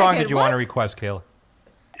 wait What a song second, did you want to what? request, Kayla?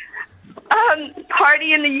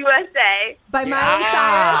 Party in the USA. By Miley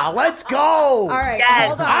Cyrus. Let's go. All right, Yes.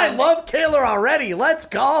 hold on. I love Kayla already. Let's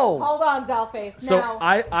go. Hold on, Dollface. So now,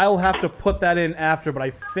 I'll have to put that in after, but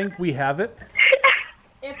I think we have it.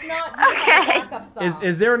 if not, do you have a backup song?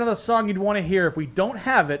 Is there another song you'd want to hear? If we don't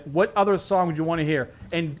have it, what other song would you want to hear?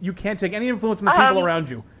 And you can't take any influence from the people around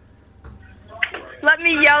you. Let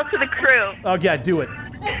me yell to the crew. Oh, yeah, do it.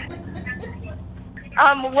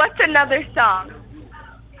 What's another song?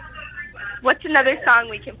 What's another song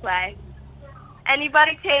we can play?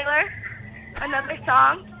 Anybody, Taylor? Another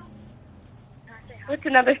song? What's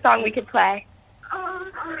another song we could play?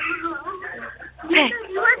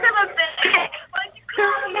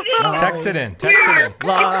 Text it in. Text it in.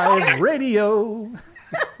 Live radio.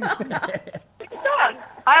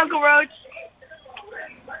 Hi, Uncle Roach.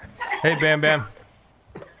 Hey, Bam Bam.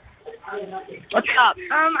 What's up?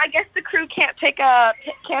 I guess the crew can't pick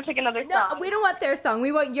another No, song. we don't want their song.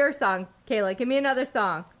 We want your song, Kayla. Give me another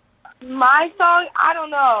song. My song? I don't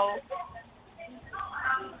know.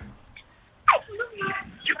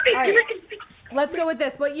 All right. Let's go with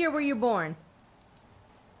this. What year were you born?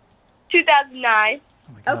 2009.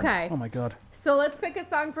 Okay. Oh my God. So let's pick a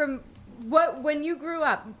song from when you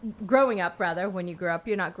growing up, rather. When you grew up,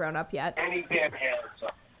 you're not grown up yet. Any Van Halen song.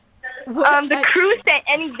 The crew said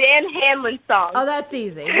any Van Halen song. Oh, that's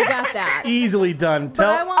easy. We got that. Easily done. But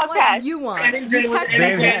I want what you want. You text us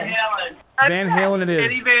in. Van Halen it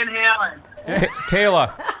is. Van Halen.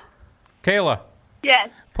 Kayla. Yes.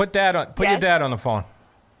 Put your dad on the phone.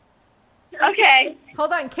 Okay.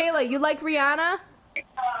 Hold on, Kayla. You like Rihanna?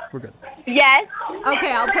 We're good. Yes.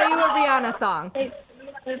 Okay, I'll play you a Rihanna song. They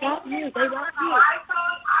want you. They want you.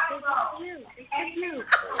 They want you. They want you.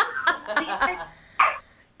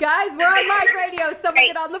 Guys, we're on live radio. Someone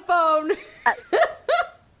get on the phone.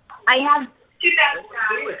 I have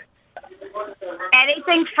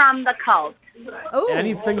anything from the Cult. Ooh.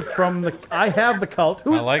 Anything from the... I have the Cult.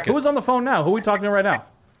 I like it. Who's on the phone now? Who are we talking to right now?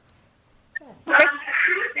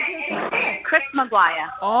 Chris McGuire.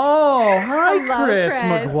 Oh, hi, Hello, Chris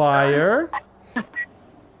Chris. McGuire.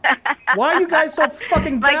 Why are you guys so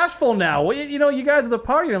fucking bashful now? You know, you guys are the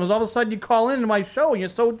party animals. All of a sudden, you call into my show, and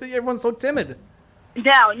everyone's so timid.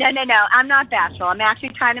 No. I'm not bashful. I'm actually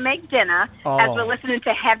trying to make dinner as we're listening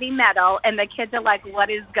to heavy metal, and the kids are like, "What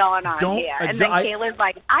is going on here?" And then Kayla's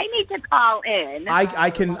like, "I need to call in." I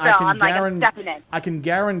can stepping in. I can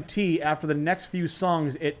guarantee after the next few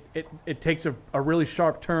songs, it takes a really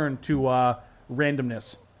sharp turn to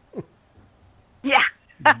randomness. Yeah.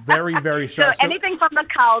 Very, very sharp. So anything from the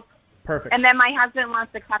Cult. Perfect. And then my husband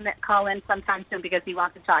wants to call in sometime soon because he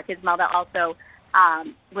wants to talk. His mother also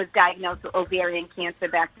was diagnosed with ovarian cancer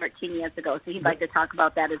back 13 years ago, so he'd like to talk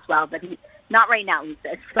about that as well. But not right now, he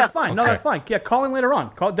says. That's fine. No, that's fine. Yeah, call in later on.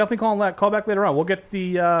 Definitely call back later on. We'll get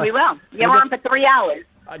the. We will. You're on for 3 hours.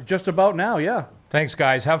 Just about now, yeah. Thanks,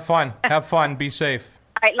 guys. Have fun. Have fun. Be safe.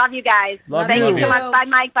 All right, love you guys. Love Thank you. you so much. Bye,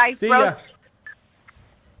 Mike. Bye, See Brooke.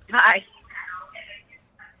 ya. Bye.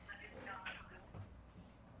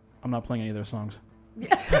 I'm not playing any of their songs.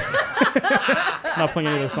 I'm not playing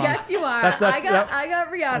any of their songs. Yes, you are. I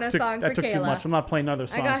got Rihanna's song for That took Kayla. too much. I'm not playing other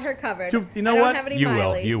songs. I got her covered. You know I don't what? have any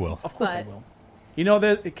Miley, You will. Of course I will. You know,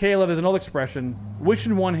 Kayla, there's an old expression: wish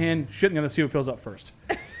in one hand, shit in the other, see what fills up first.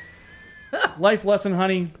 Life lesson,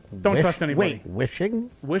 honey. Don't trust anybody. Wait,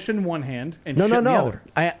 wishing? Wish in one hand and No, shit in the no. other.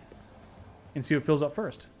 And see what fills up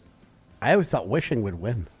first. I always thought wishing would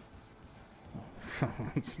win.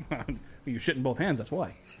 You shit in both hands, that's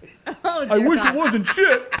why. Oh, I dear wish God. it wasn't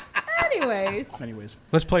shit. Anyways.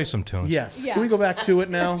 Let's play some tunes. Yes. Yeah. Can we go back to it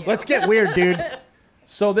now? Let's get weird, dude.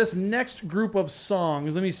 So this next group of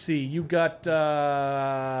songs, let me see. You got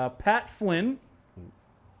Pat Flynn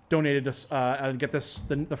donated us. Get this.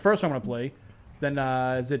 The first one I'm going to play. Then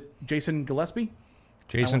is it Jason Gillespie?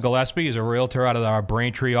 Jason Gillespie is a realtor out of our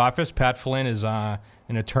Braintree office. Pat Flynn is an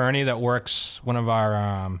attorney that works, one of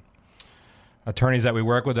our attorneys that we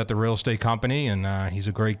work with at the real estate company, and he's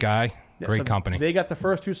a great guy, great company. They got the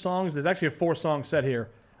first two songs. There's actually a 4-song set here.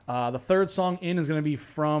 The third song in is going to be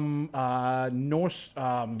from North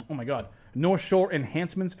Shore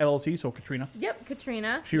Enhancements LLC. So Katrina. Yep,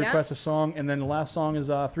 Katrina. She requests a song, and then the last song is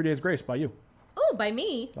 3 Days Grace by you. Oh, by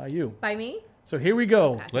me. By you. By me. So here we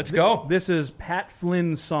go. Okay. Let's go. This is Pat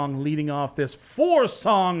Flynn's song leading off this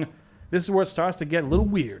 4-song. This is where it starts to get a little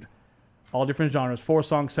weird. All different genres.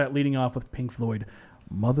 4-song set leading off with Pink Floyd.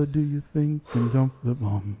 Mother, do you think can dump the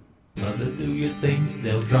bomb? Mother, do you think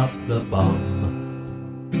they'll drop the bomb?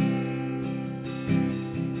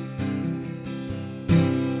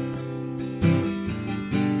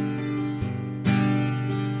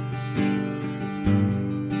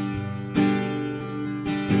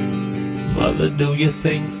 Mother, do you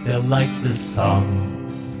think they'll like this song?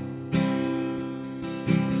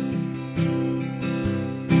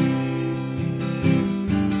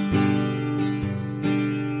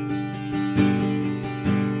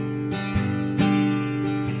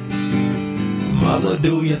 Mother,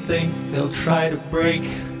 do you think they'll try to break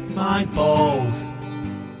my balls?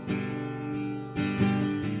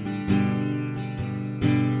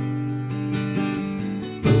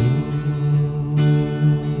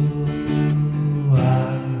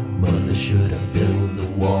 Mother, should I build a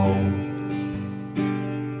wall?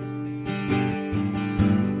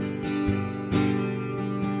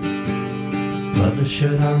 Mother,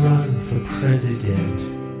 should I run for president?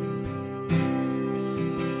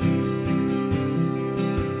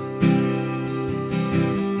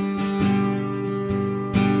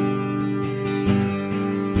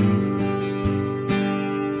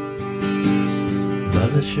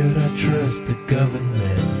 Mother, should I trust the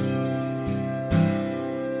government?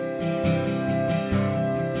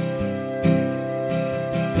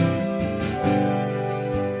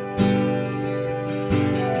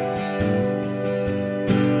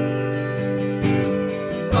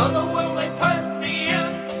 Mother, will they put me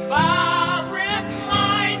in the firing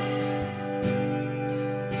line?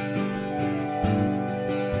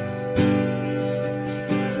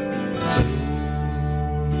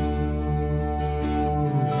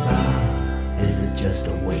 Is it just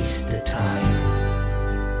a waste of time?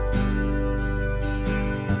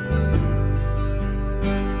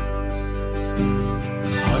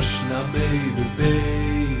 Hush now, baby,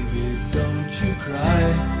 baby, don't you cry.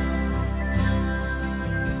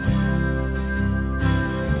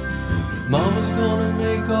 Mama's gonna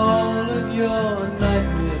make all of your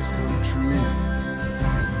nightmares come true.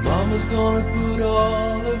 Mama's gonna put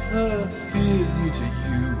all of her fears into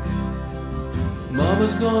you.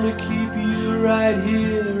 Mama's gonna keep you right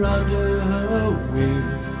here under her wing.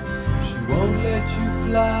 She won't let you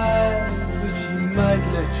fly, but she might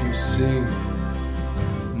let you sing.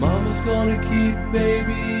 Mama's gonna keep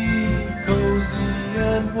baby cozy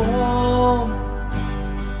and warm.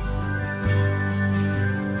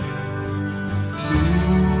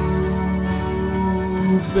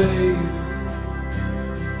 Ooh, babe,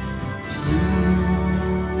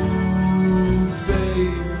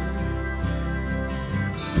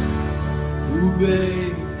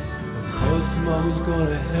 babe. Of course, Mama's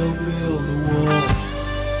gonna help build the wall.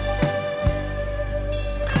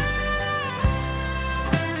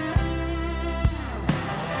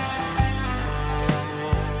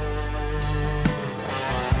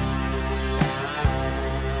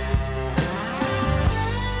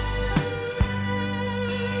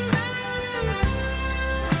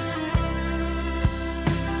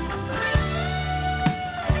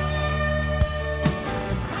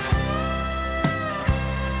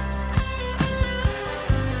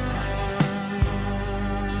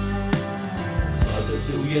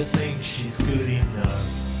 Do you think she's good enough?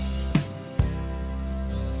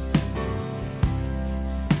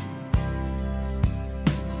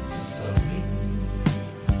 For me?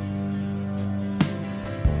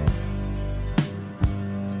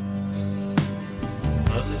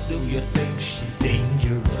 Mother, do you think she's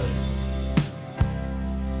dangerous?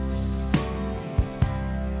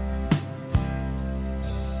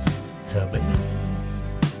 To me?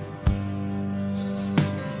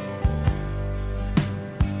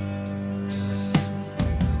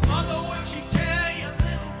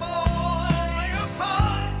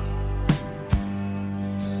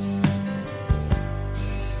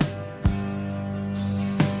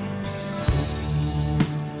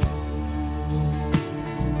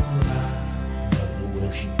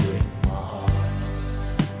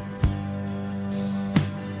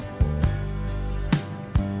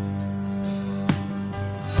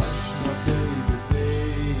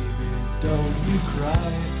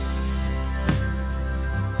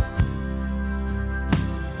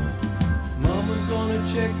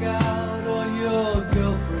 Check out all your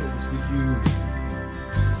girlfriends for you.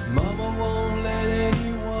 Mama won't let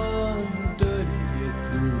anyone dirty get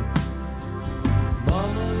through.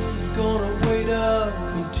 Mama's gonna wait up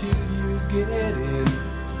until you get in.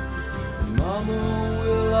 Mama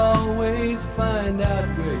will always find out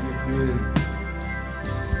where you've been.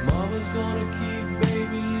 Mama's gonna keep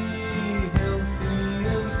baby healthy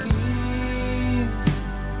and clean.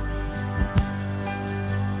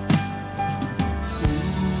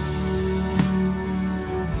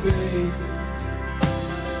 Baby,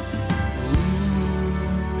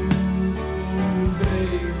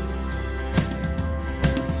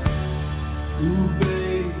 ooh,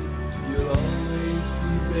 babe, you'll always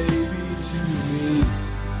be baby to me.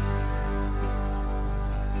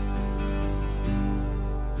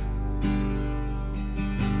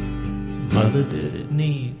 Mother, did it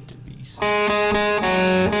need to be said?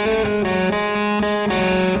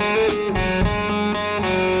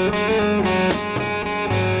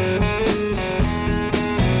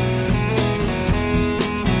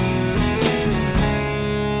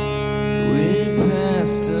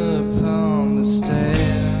 Upon the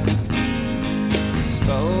stair,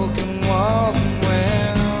 spoken wasn't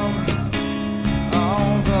well,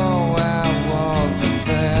 although I wasn't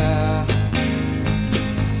there.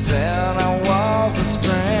 Said I was his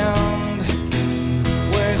friend,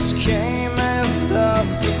 which came as a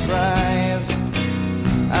surprise.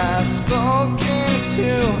 I spoke into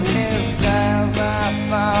his eyes, I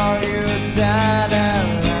thought you died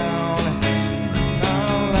alone a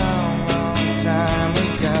long, long time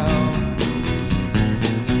ago.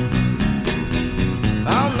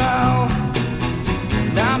 Oh no,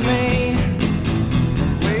 not me.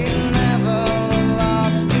 We never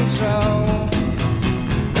lost control.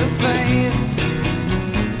 The face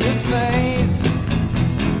to face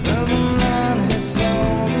of the man who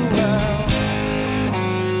sold the world.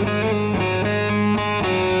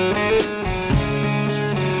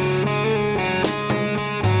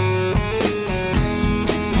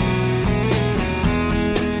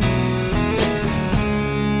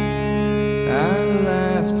 I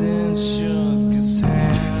laughed and shook his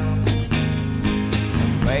hand.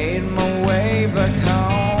 I made my way back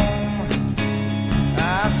home.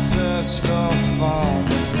 I searched for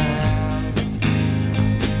former land.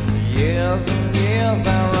 For years and years I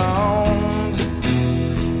roamed.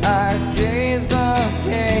 I gazed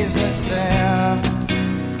and stared.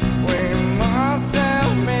 We must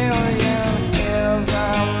have million years. I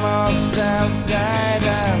must have died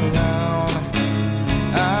alone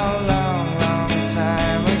a long, long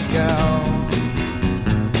time ago.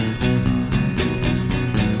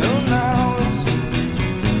 Who knows?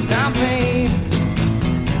 Not me.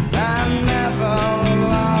 I never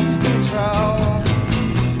lost control.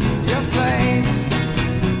 Your face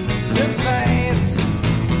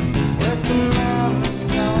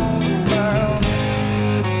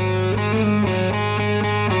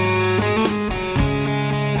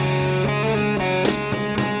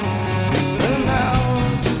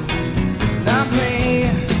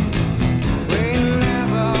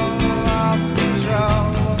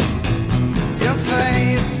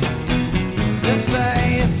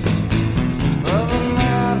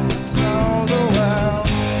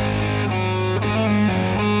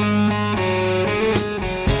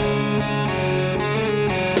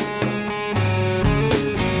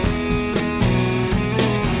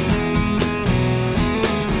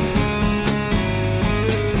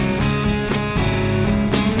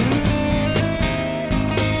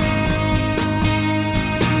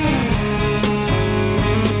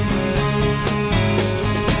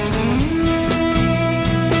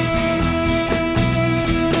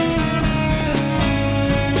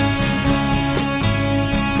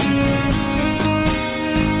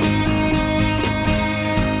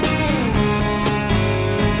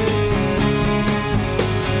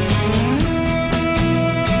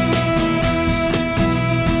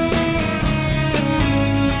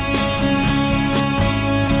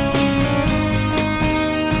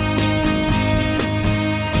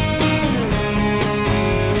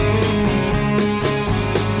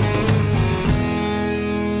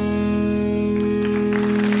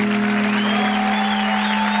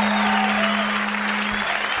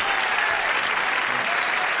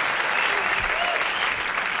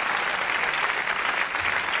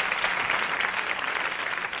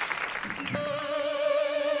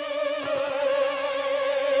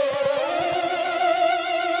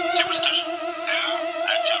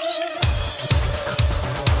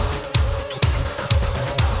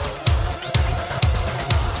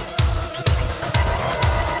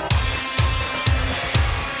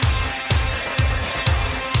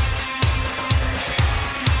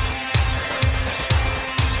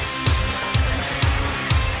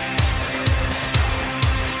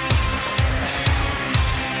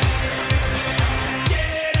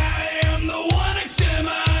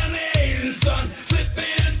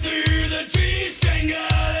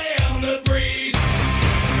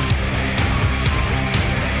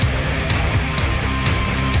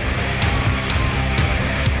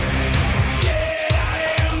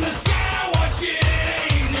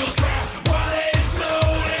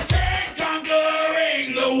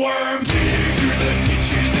worm. Dig through the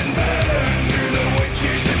ditches and burn through the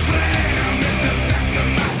witches and slam in the back of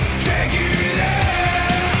my Dracula.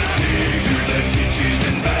 Dig through the ditches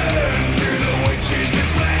and burn through the witches and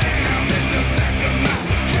slam in the back of my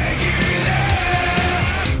Dracula.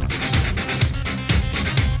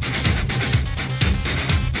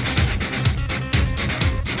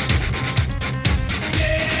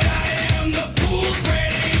 Dead I am, the pool's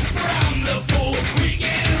ready from the full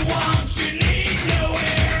weekend. Want you need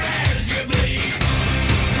nowhere as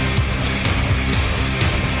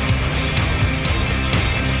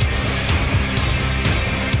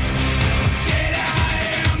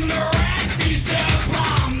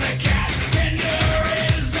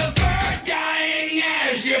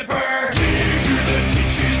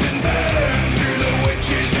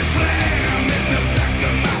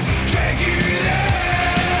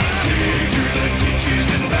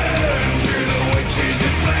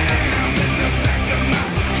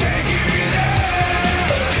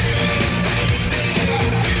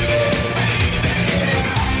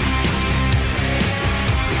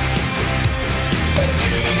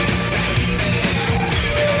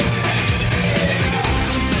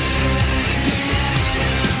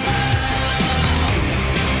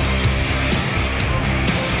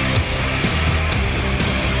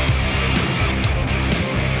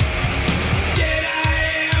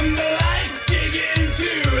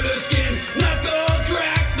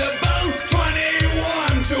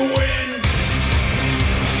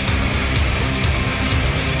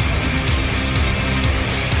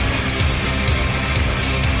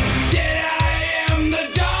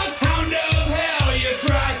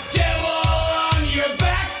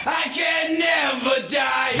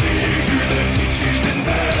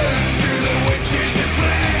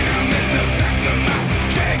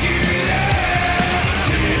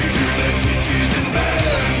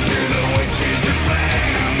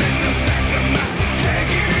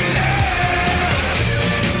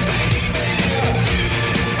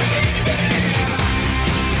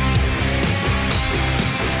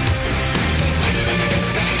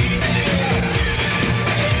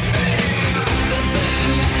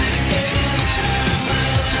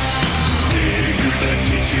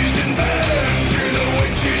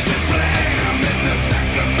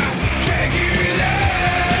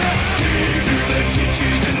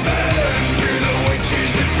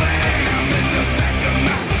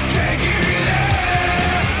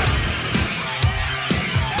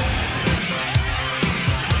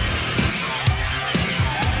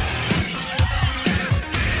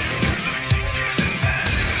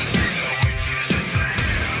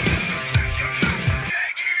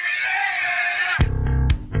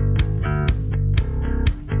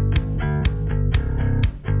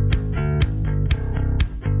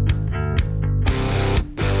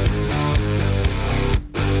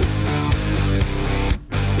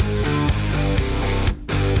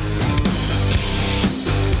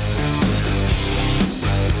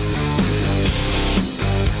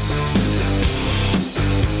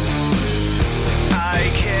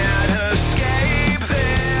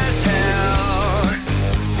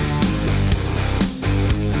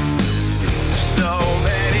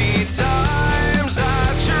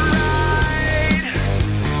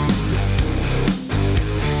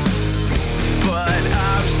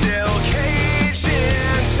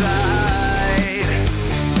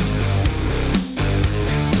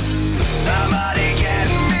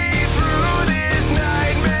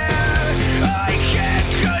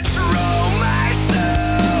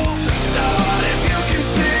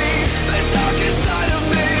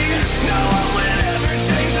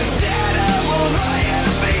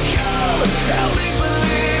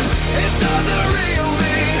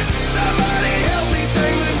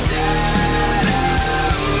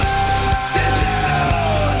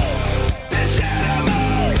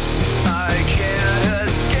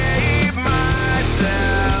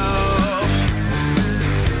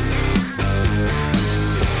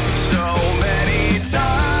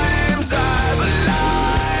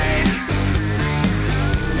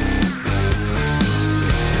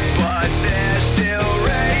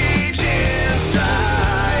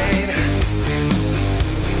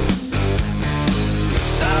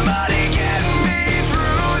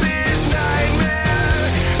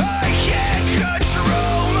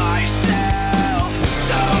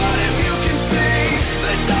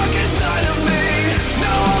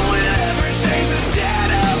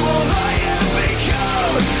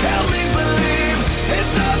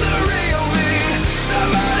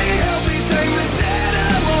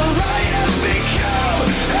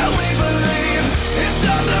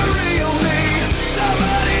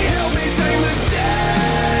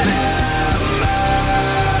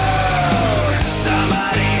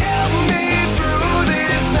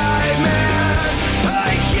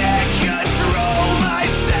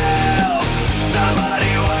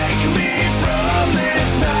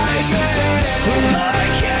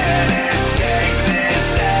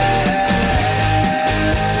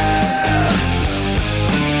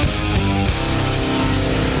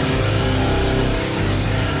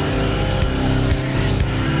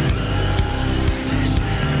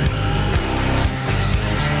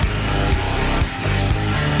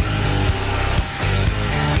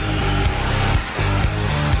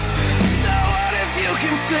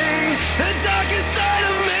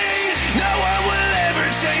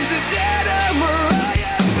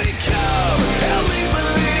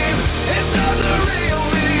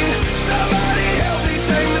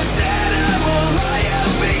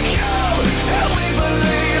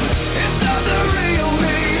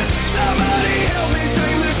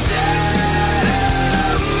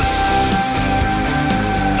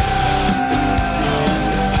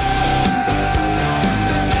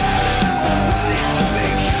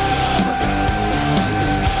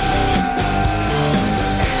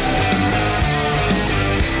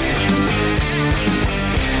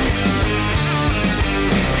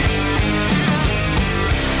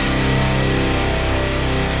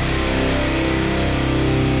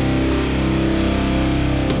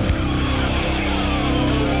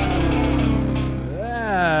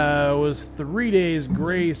was 3 Days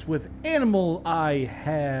Grace with Animal I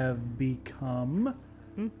Have Become.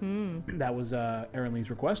 Mm-hmm. That was Aaron Lee's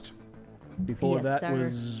request. Before Yes, that sir.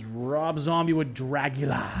 was Rob Zombie with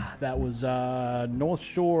Dragula. That was North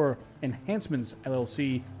Shore Enhancements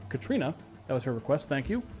LLC, Katrina. That was her request. Thank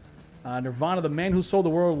you. Nirvana, The Man Who Sold the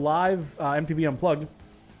World Live, MTV Unplugged.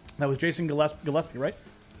 That was Jason Gillespie, right?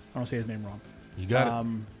 I don't say his name wrong. You got it.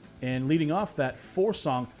 And leading off that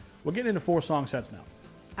 4-song, we're getting into 4-song sets now.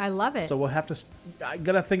 I love it. So we'll have to. I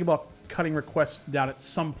gotta think about cutting requests down at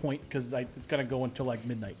some point because it's gonna go until like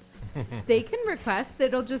midnight. They can request.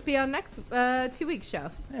 It'll just be on next 2 weeks' show.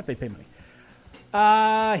 If they pay money.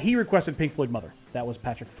 He requested Pink Floyd Mother. That was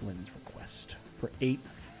Patrick Flynn's request for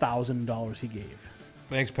 $8,000 he gave.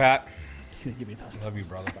 Thanks, Pat. He didn't give me $1,000. Love you,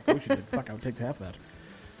 brother. I wish you did. Fuck, I would take half that.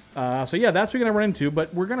 So yeah, that's what we're gonna run into.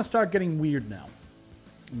 But we're gonna start getting weird now.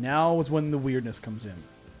 Now is when the weirdness comes in.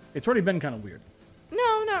 It's already been kind of weird.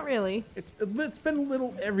 No, not really. It's been a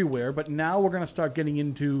little everywhere, but now we're gonna start getting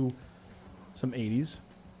into some 80s,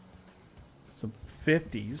 some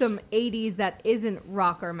 50s, Some 80s that isn't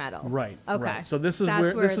rock or metal. Right. Okay. Right. So this is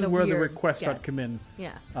That's where the weird requests start gets. to come in.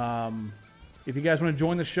 Yeah. If you guys want to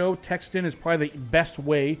join the show, text in is probably the best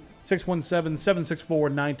way.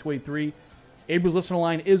 617-764-9283. Abel's listener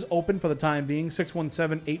line is open for the time being.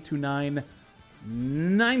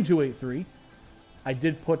 617-829-9283. I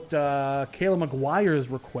did put Kayla McGuire's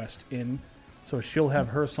request in, so she'll have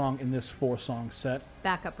her song in this 4-song set.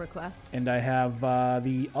 Backup request. And I have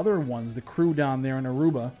the other ones, the crew down there in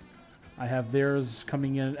Aruba. I have theirs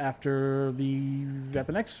coming in after the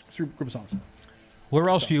next group of songs. Where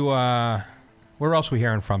else where else we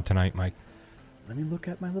hearing from tonight, Mike? Let me look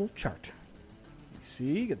at my little chart.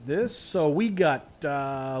 See, get this. So we got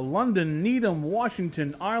London, Needham,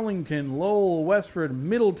 Washington, Arlington, Lowell, Westford,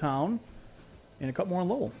 Middletown, and a couple more in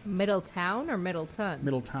Lowell. Middletown or Middleton?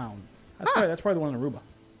 Middletown. That's probably the one in Aruba.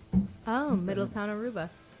 Oh, Middletown, Aruba.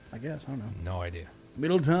 I guess. I don't know. No idea.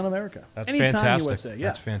 Middletown, America. That's Anytime fantastic. USA. Yeah.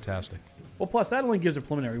 That's fantastic. Well, plus that only gives a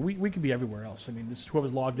preliminary. We could be everywhere else. I mean, this is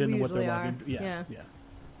whoever's logged in We and what they're usually logged in. are. Yeah.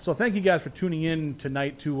 So thank you guys for tuning in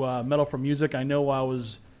tonight to Metal4Music. I know I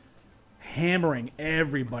was hammering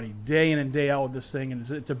everybody day in and day out with this thing, and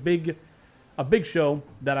it's a big show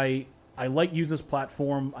that I like use this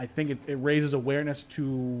platform. I think it raises awareness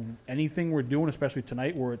to anything we're doing, especially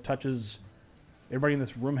tonight, where it touches everybody in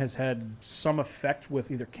this room has had some effect with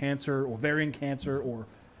either cancer or ovarian cancer or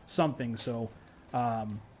something. So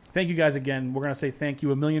thank you guys again. We're going to say thank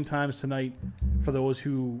you a million times tonight for those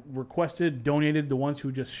who requested, donated, the ones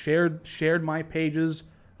who just shared my pages,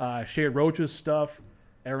 shared Roach's stuff,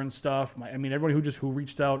 Aaron's stuff. Everybody who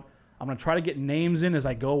reached out. I'm going to try to get names in as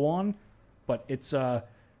I go on, but it's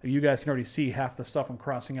you guys can already see half the stuff I'm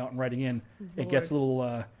crossing out and writing in. It gets a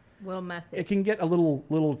little messy. It can get a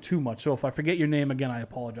little too much. So if I forget your name again, I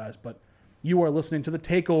apologize. But you are listening to the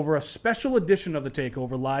Takeover, a special edition of the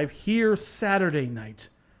Takeover live here Saturday night.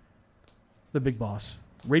 The Big Boss,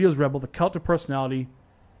 Radio's Rebel, the Cult of Personality,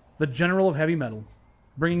 the General of Heavy Metal,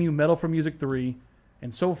 bringing you Metal4Music 3,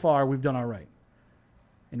 and so far we've done all right.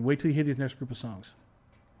 And wait till you hear these next group of songs.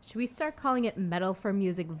 Should we start calling it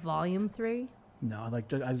Metal4Music Volume 3? No,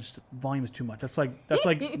 volume is too much. That's like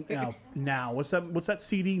now. What's that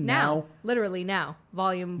CD Now. Literally now.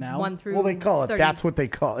 Volume Now? 1 through Well, they call it. That's what they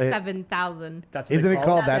call it. 7,000. Isn't it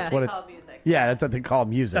called? That's what it's. called music. Yeah, that's what they call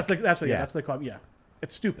music. That's what they call it. Yeah,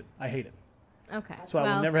 it's stupid. I hate it. Okay. So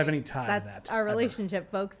I will never have any tie to That's that. our relationship,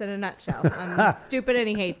 folks, in a nutshell. I'm stupid and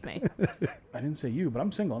he hates me. I didn't say you, but I'm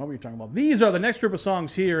single. I know what you're talking about. These are the next group of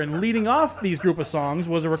songs here, and leading off these group of songs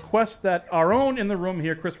was a request that our own in the room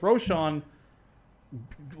here, Chris Rochon,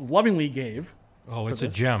 lovingly gave. Oh, it's a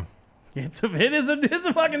gem. It is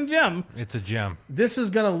a fucking gem. It's a gem. This is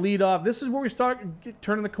gonna lead off. This is where we start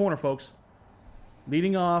turning the corner, folks.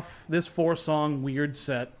 Leading off this 4-song weird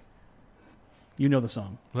set. You know the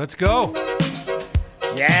song. Let's go.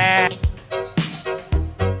 Yeah.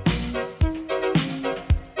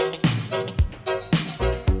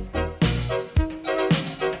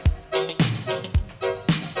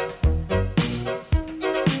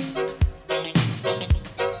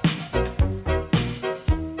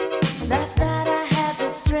 Last night I had the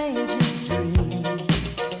strangest dream.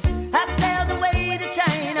 I sailed away to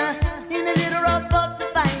China in a little rowboat to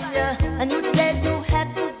find you, and you said you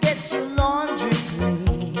had to get your laundry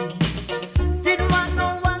clean. Didn't want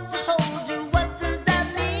no one to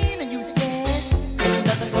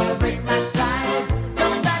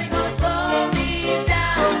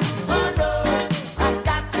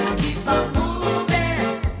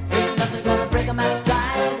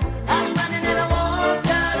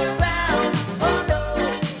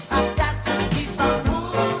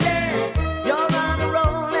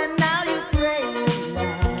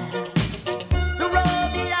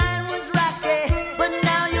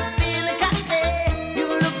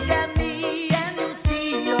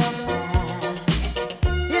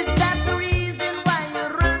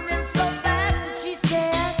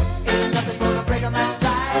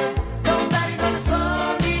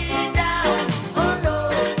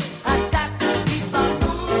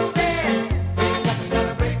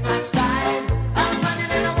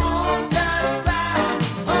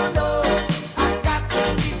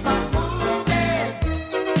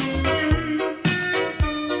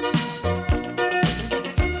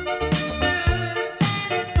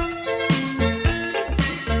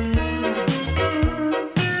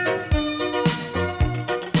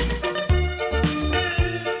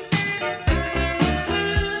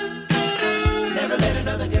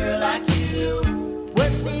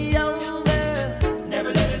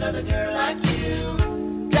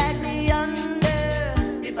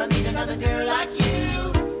meet another girl like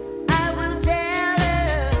you. I will tell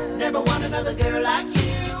her, never want another girl like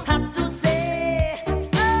you. Have to say,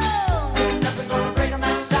 oh, ain't nothing gonna break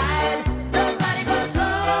my stride. Nobody gonna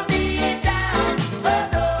slow me down. Oh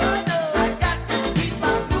no, no, I got to keep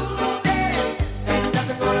on moving. Ain't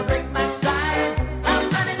nothing gonna break my stride. I'm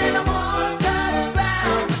running and I won't touch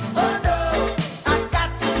ground. Oh no, I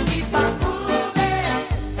got to keep on moving.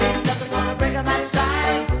 Ain't nothing gonna break my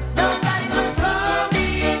stride. Nobody gonna slow me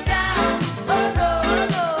down. Oh no,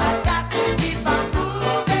 no, I got to keep on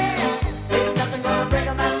moving. Ain't nothing gonna break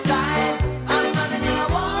my stride. I'm running and I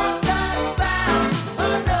won't touch ground.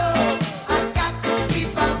 Oh no, I got to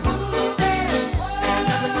keep on moving. Ain't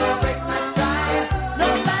nothing gonna break my stride.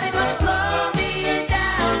 Nobody gonna slow me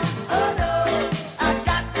down. Oh no, I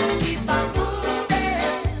got to keep on moving.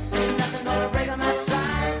 Ain't nothing gonna break my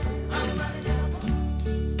stride. I'm running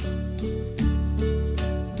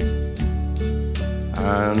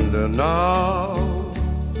And now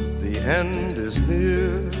the end is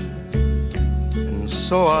near, and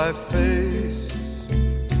so I face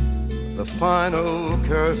the final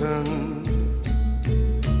curtain.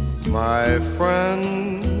 My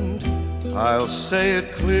friend, I'll say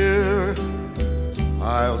it clear,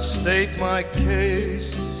 I'll state my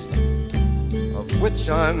case, of which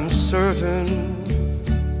I'm certain.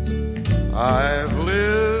 I've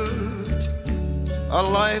lived a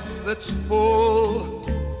life that's full.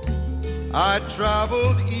 I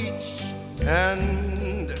traveled each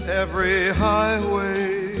and every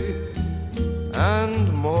highway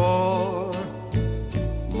and more,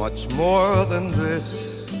 much more than this.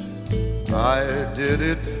 I did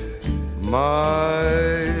it my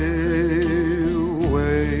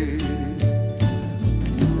way.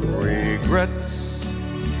 Regrets,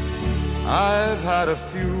 I've had a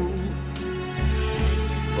few,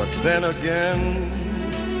 but then again,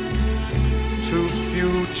 too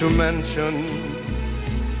few to mention.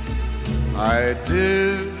 I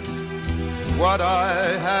did what I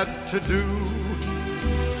had to do,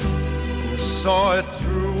 saw it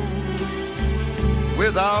through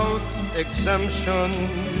without exemption.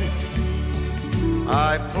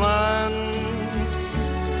 I planned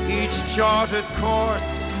each charted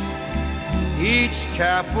course, each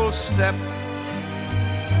careful step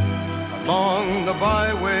along the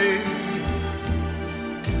byway,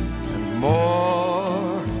 and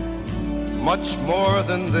more, much more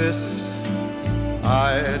than this,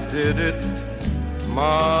 I did it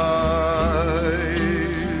my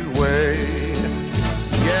way.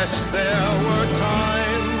 Yes, there were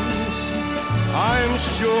times, I'm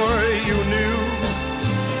sure you knew,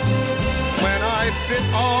 when I bit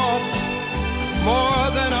off more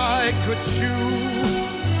than I could chew.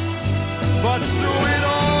 But through it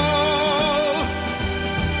all,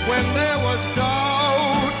 when there was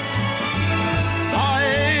doubt, I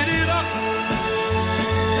ate it up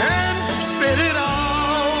and spit it out.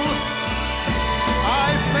 I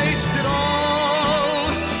faced it all,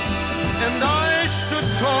 and I stood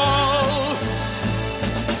tall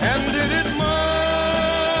and did it my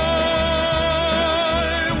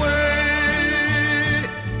way.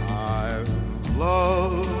 I've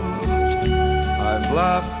loved, I've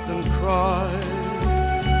laughed and cried,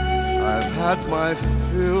 I've had my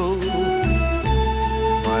fill,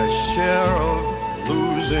 my share of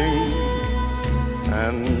losing,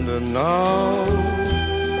 and now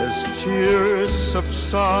as tears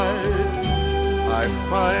subside, I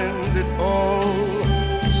find it all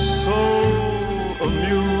so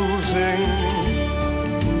amusing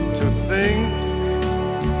to think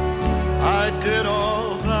I did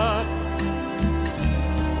all that,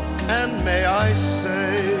 and may I say,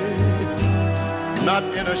 not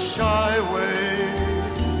in a shy way,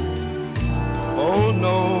 oh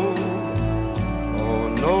no,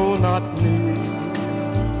 not me.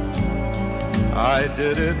 I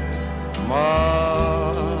did it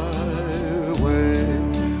my way.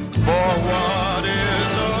 For what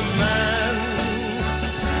is a man?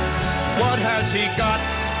 What has he got?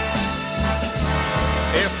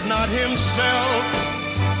 If not himself,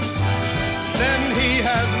 then he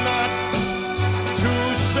has not to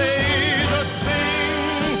say the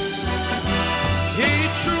things he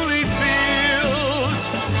truly feels,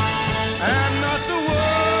 and not the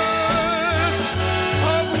words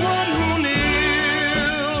of one who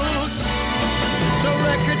kneels. The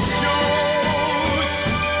record shows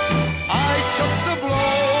I took the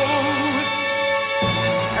blows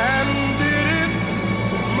and did it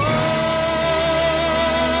my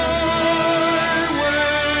way.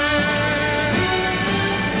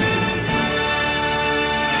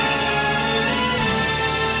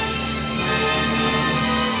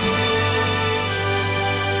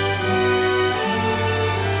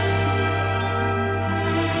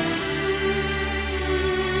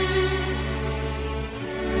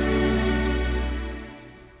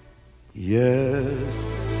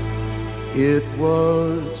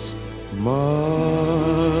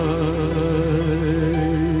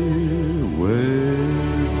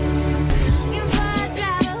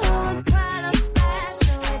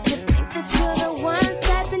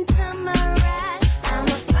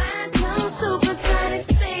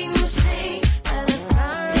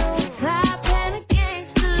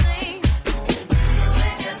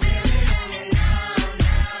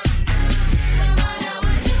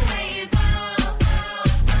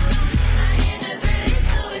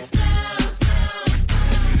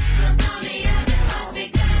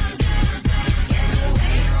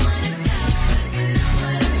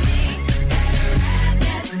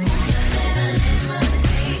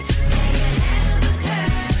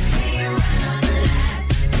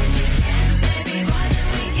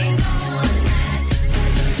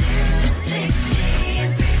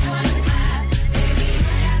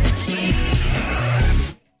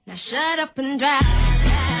 shut up and drive.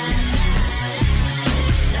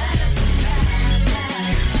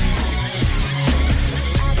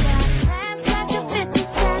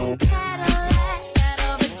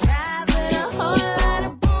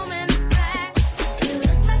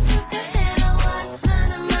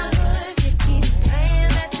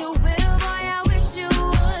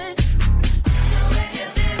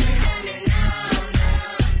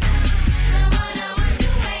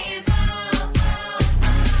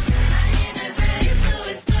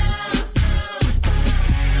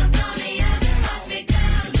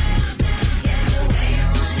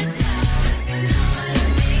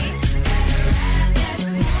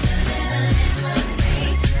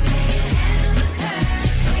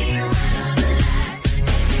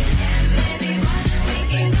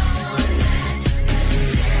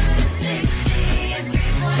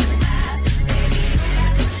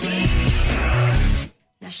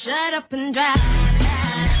 Shut up and drive.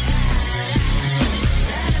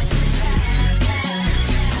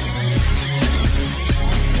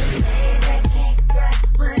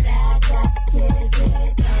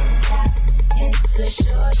 It's a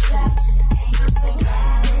sure shot. Ain't nothing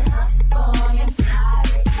riding up, boy, I'm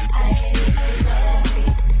sorry. I hate it, worry.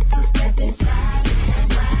 So step inside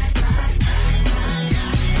and ride, ride, ride, ride, ride,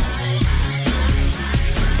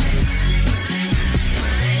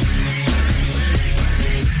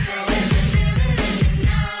 So if you're living, living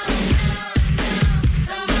now,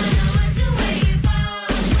 don't know what you're waiting for.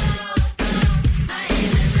 My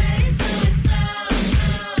engine's ready to explode.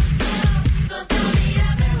 So start me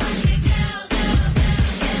up and watch me go, go, go.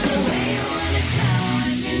 Get you where you wanna go,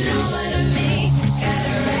 if you know what I mean. Got a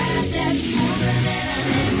ride that's smoother than a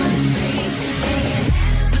limousine. And you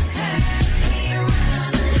handle the curves, and you run all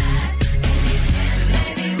the lights. If you can,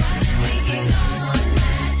 baby, boy, then we can go all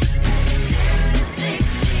night. 0 to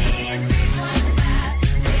 60 and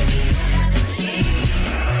 3.5. Baby, you got the key.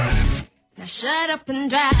 Now shut up and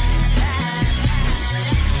drive.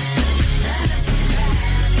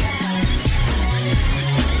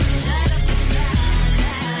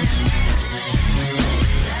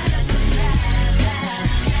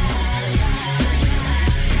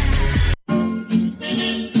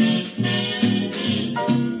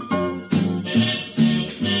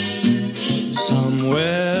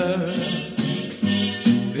 Somewhere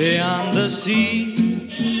beyond the sea,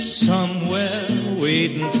 somewhere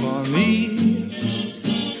waiting for me,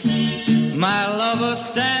 my lover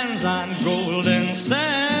stands on golden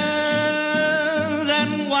sands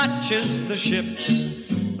and watches the ships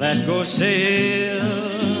that go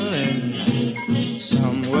sailing.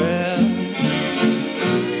 Somewhere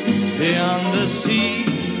beyond the sea,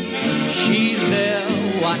 she's there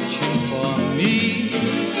watching for me.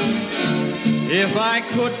 If I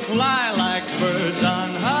could fly like birds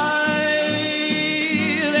on high,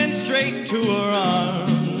 then straight to her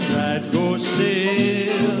arms I'd go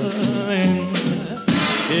sailing.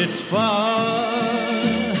 It's far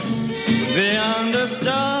beyond the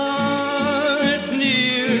star, it's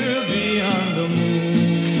near beyond the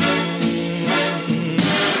moon.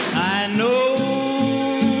 I know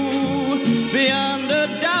beyond a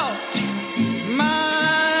doubt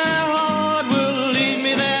my heart will lead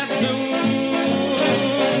me there soon.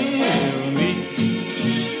 We'll meet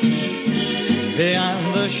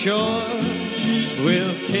beyond the shore,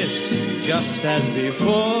 we'll kiss just as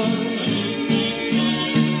before.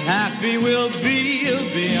 Happy we'll be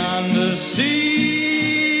beyond the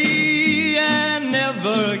sea, and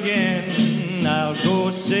never again I'll go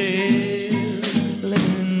sailing.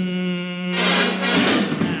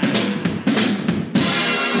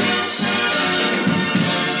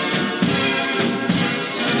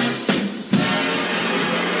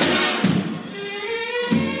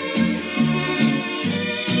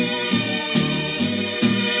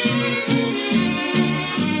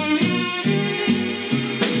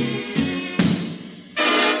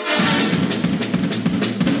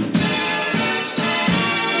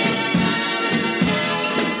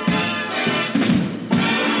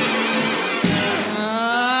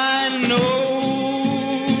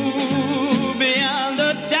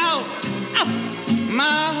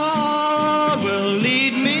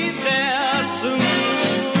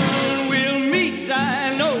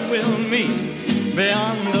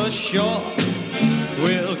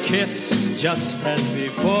 Just as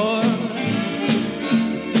before,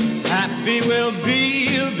 happy we'll be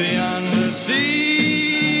beyond the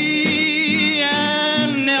sea,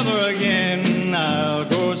 and never again I'll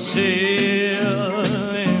go sailing.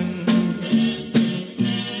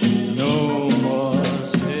 No more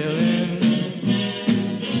sailing,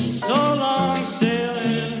 so long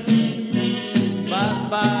sailing,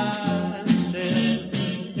 bye-bye sailing.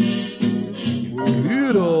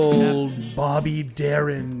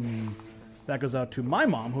 Darren. That goes out to my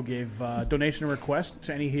mom, who gave donation request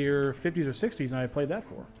to any here 50s or 60s, and I played that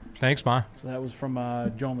for her. Thanks, Ma. So that was from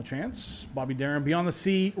Joan LaChance, Bobby Darren, Beyond the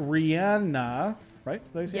Sea, Rihanna, right?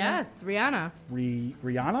 Did I say Yes, Rihanna. that?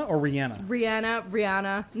 Rihanna or Rihanna?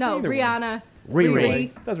 Rihanna. No, Either way. Rihanna.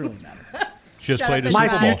 Riri. Doesn't really matter. She just Shut played up the and Super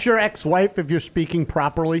My Bowl. future ex-wife, if you're speaking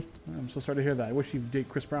properly. I'm so sorry to hear that. I wish you'd date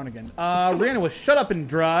Chris Brown again. Rihanna was Shut Up and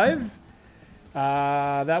Drive.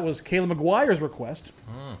 That was Kayla McGuire's request.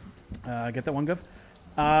 Get that one, Gov?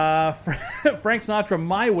 Frank Sinatra,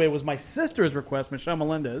 My Way was my sister's request, Michelle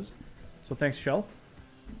Melendez. So thanks, Shell.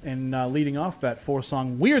 And leading off that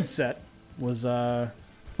 4-song Weird set was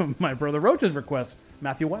my brother Roach's request,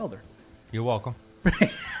 Matthew Wilder. You're welcome.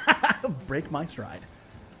 Break My Stride.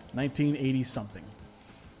 1980-something.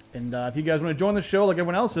 And if you guys want to join the show like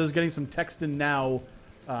everyone else is, getting some text in now.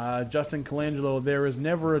 Justin Colangelo, there is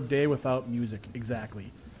never a day without music.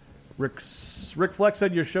 Exactly. Rick Flex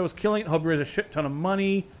said your show is killing it. Hope you raise a shit ton of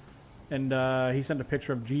money. And he sent a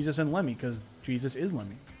picture of Jesus and Lemmy because Jesus is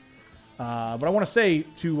Lemmy. But I want to say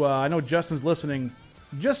to, I know Justin's listening,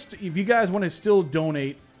 just if you guys want to still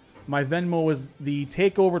donate, my Venmo is the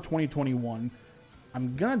TakeOver 2021.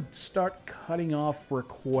 I'm going to start cutting off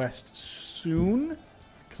requests soon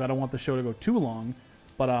because I don't want the show to go too long.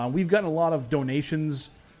 But we've gotten a lot of donations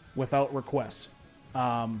without requests.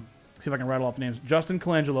 See if I can rattle off the names. Justin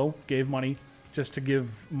Colangelo gave money just to give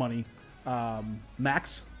money.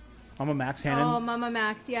 Max, Mama Max Hannon. Oh, Mama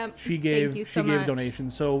Max, yeah. She gave Thank you so much.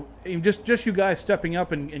 donations. So just you guys stepping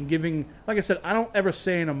up and giving. Like I said, I don't ever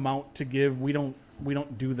say an amount to give. We don't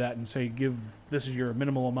do that and say give. This is your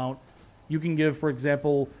minimal amount. You can give, for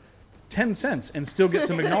example, 10 cents and still get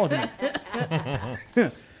some acknowledgement. Who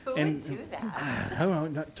would do that? I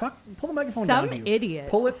don't know. Pull the microphone Some down to you. idiot.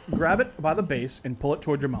 Pull it, grab it by the base, and pull it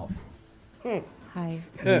towards your mouth. Hi.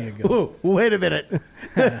 There you go. Ooh, wait a minute.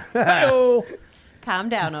 Hi-oh. Calm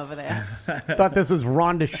down over there. Thought this was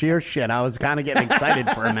Rhonda Shear shit. I was kind of getting excited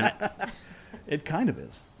for a minute. It kind of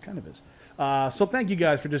is. So thank you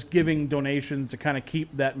guys for just giving donations to kind of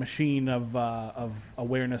keep that machine of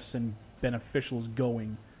awareness and beneficials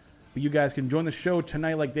going. But you guys can join the show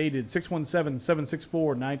tonight like they did.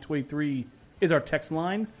 617-764-9283 is our text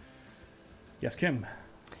line. Yes, Kim.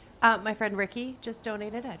 My friend Ricky just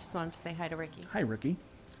donated. I just wanted to say hi to Ricky. Hi, Ricky.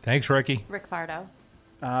 Thanks, Ricky. Rick Fardo.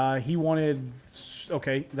 He wanted...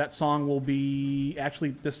 Okay, that song will be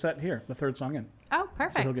actually this set here, the third song in. Oh,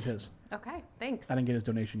 perfect. So he'll get his. Okay, thanks. I didn't get his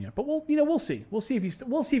donation yet, but we'll see. We'll see if he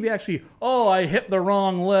actually. Oh, I hit the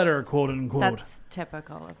wrong letter, quote unquote. That's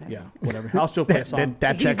typical of him. Yeah, whatever. I'll still play a song.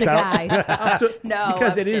 That He's checks a out. guy. No,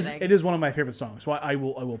 because I'm it kidding. is one of my favorite songs. So I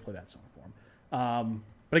will play that song for him.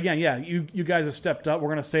 But again, yeah, you guys have stepped up. We're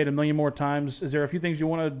gonna say it a million more times. Is there a few things you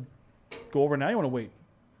want to go over now? You want to wait?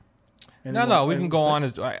 No, we can go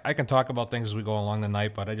on. I can talk about things as we go along the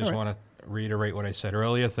night, but I just want to reiterate what I said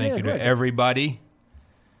earlier. Thank you to everybody.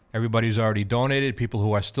 Everybody who's already donated, people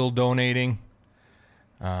who are still donating.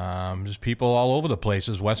 Just people all over the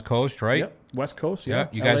places. West Coast, right? Yep. West Coast, yeah.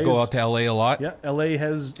 You guys go out to L.A. a lot? Yeah, L.A.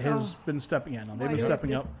 has been stepping in. They've been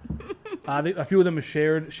stepping up. A few of them have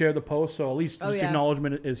shared the post, so at least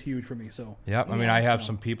acknowledgement is huge for me. So. Yep. I mean, I have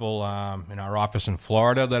some people in our office in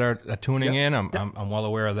Florida that are tuning in. I'm well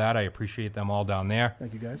aware of that. I appreciate them all down there.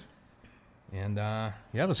 Thank you, guys. And,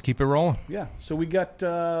 let's keep it rolling. Yeah, so we got,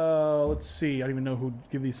 let's see, I don't even know who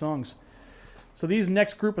give these songs. So these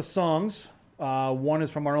next group of songs, one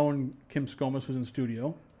is from our own Kim Skomas, who's in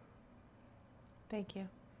studio. Thank you.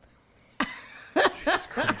 Jesus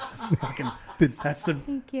Christ, that's the...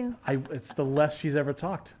 Thank you. It's the less she's ever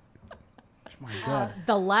talked. My God.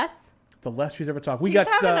 The less? The less she's ever talked. He's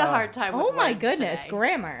having a hard time with Oh my words goodness, today.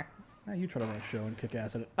 grammar. You try to run a show and kick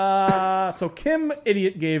ass at it. So Kim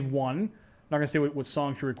Idiot gave one. Not going to say what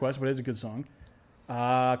song she requested, but it is a good song.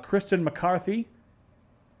 Kristen McCarthy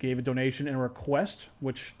gave a donation and a request,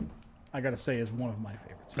 which I got to say is one of my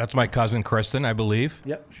favorites. That's my cousin Kristen, I believe.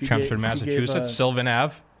 Yep. Chelmsford, Massachusetts, Sylvan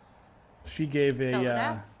Ave. She gave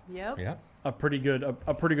Yep. a pretty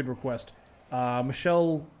good request.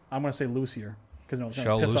 Michelle, I'm going to say Lucier because it's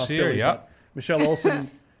Michelle piss off Lucier, Billy, yeah. but Michelle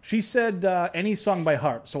Olsen. She said any song by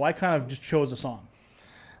heart, so I kind of just chose a song.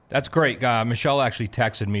 That's great. Michelle actually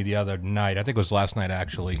texted me the other night. I think it was last night,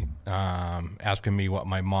 actually, asking me what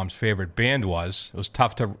my mom's favorite band was. It was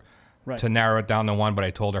tough to narrow it down to one, but I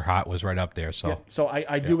told her Hot was right up there. So,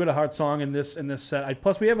 I do get a hard song in this set.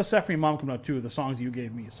 Plus, we have a set for your mom coming out too. The songs you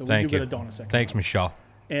gave me, so we do get a donut second. Thanks, Michelle.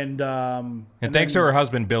 And thanks to her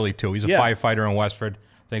husband Billy too. He's a firefighter in Westford.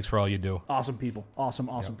 Thanks for all you do. Awesome people. Awesome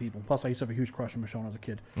people. Plus, I used to have a huge crush on Michonne as a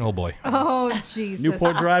kid. Oh, boy. Oh, Jesus.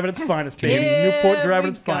 Newport Drive at its finest, baby. Newport Drive at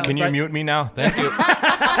its finest. Can you mute me now? Thank you.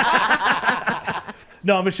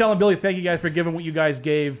 No, Michelle and Billy, thank you guys for giving what you guys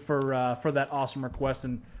gave for that awesome request,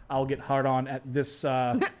 and I'll get hard on at this.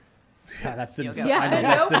 Yeah, that's insane. Yeah, I know,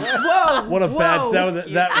 that's it. Whoa. What a bad. whoa.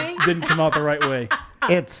 That didn't come out the right way.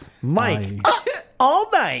 It's Mike all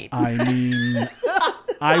night. I mean,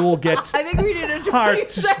 I will get. I think we did a Heart.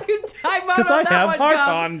 20-second timeout Because on I that have one, heart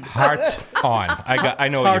Gum. ons. Heart on. I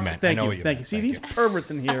know what you meant. Thank I know you. what you Thank meant. you. See, these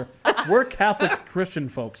perverts in here, we're Catholic Christian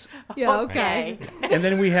folks. Yeah, okay. And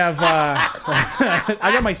then we have. I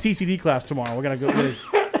got my CCD class tomorrow. We're gonna go.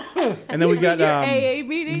 And then we got your AA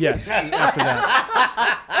meeting? Yes. After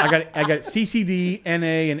that, I got CCD,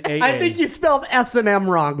 NA, and AA. I think you spelled S&M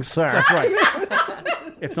wrong, sir. That's right.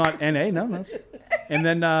 It's not NA. No, that's. And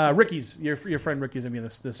then Ricky's, your friend Ricky's gonna be in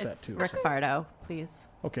this set too. Rick Fardo, please.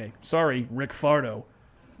 Okay, sorry, Rick Fardo.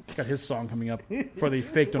 He's got his song coming up for the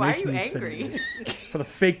fake donation. Why are you he said he- angry? for the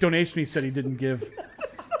fake donation he said he didn't give.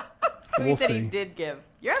 He We'll said see. he did give.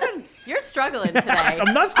 You're struggling today.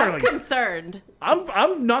 I'm not struggling. I'm concerned.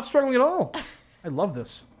 I'm not struggling at all. I love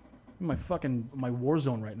this. I'm in my war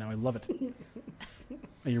zone right now. I love it.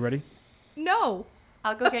 Are you ready? No.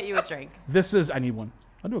 I'll go get you a drink. This is. I need one.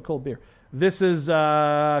 I'll do a cold beer. This is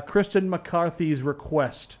Kristen McCarthy's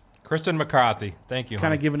request. Kristen McCarthy. Thank you. Kind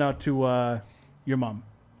honey. of giving out to your mom.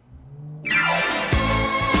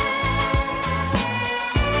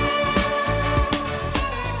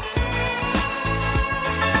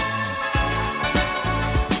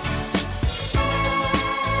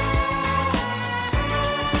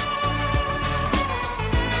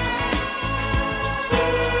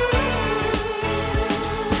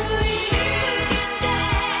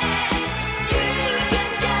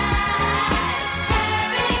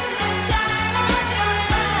 Having the time of your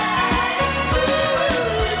life.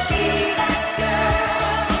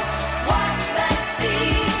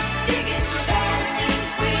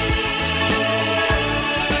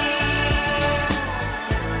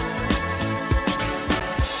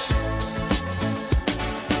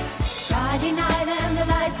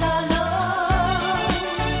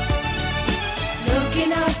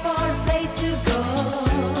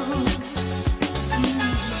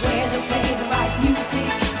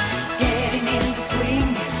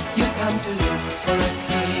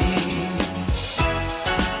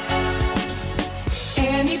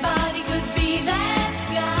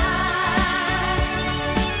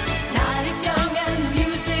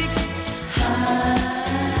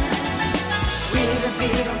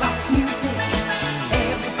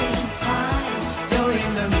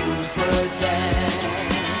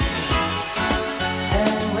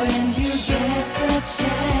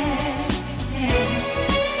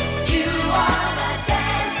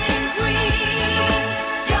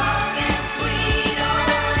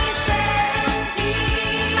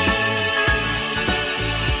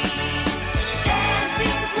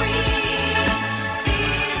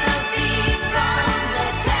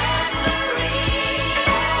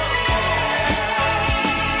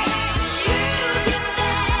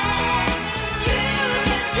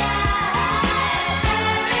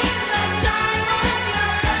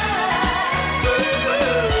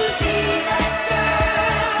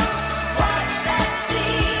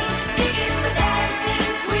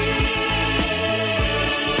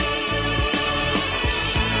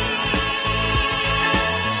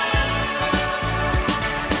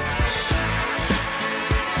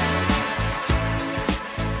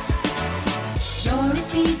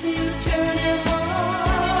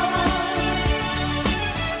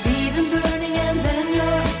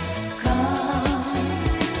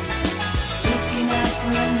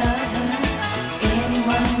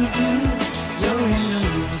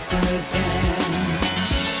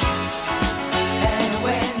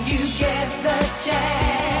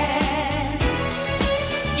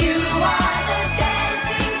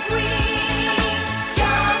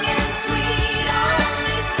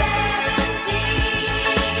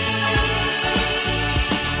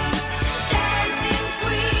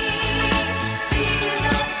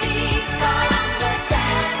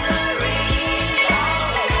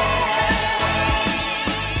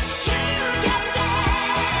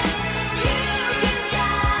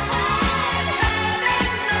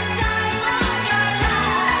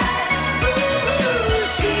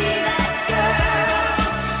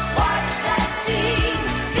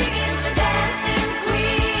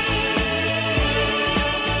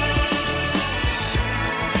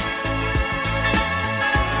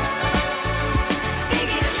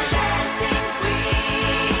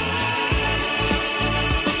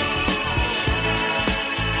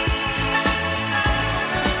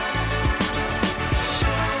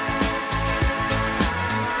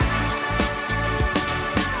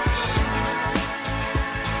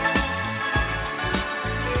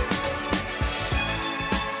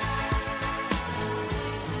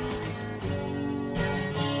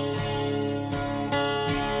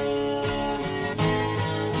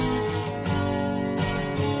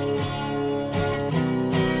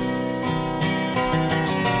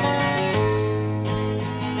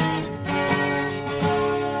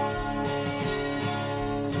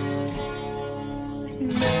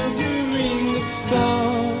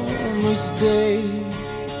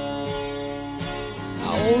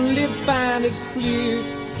 only find it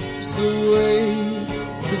slips away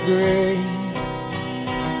to gray.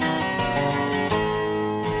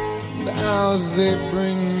 The hours they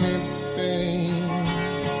bring me pain.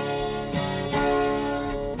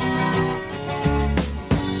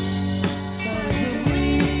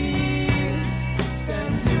 Tangerine,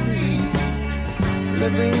 tangerine,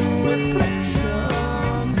 living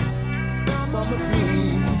reflections from a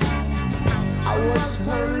dream. I was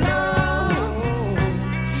her love,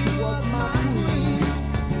 she was my queen,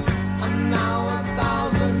 and now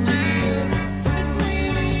 1,000 years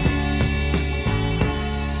between.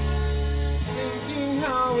 Thinking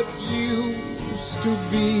how it used to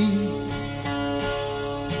be.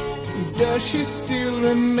 Does she still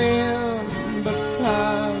remember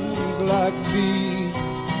times like these?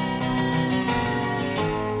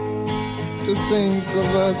 To think of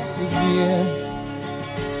us again.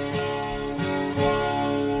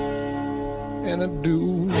 And I do.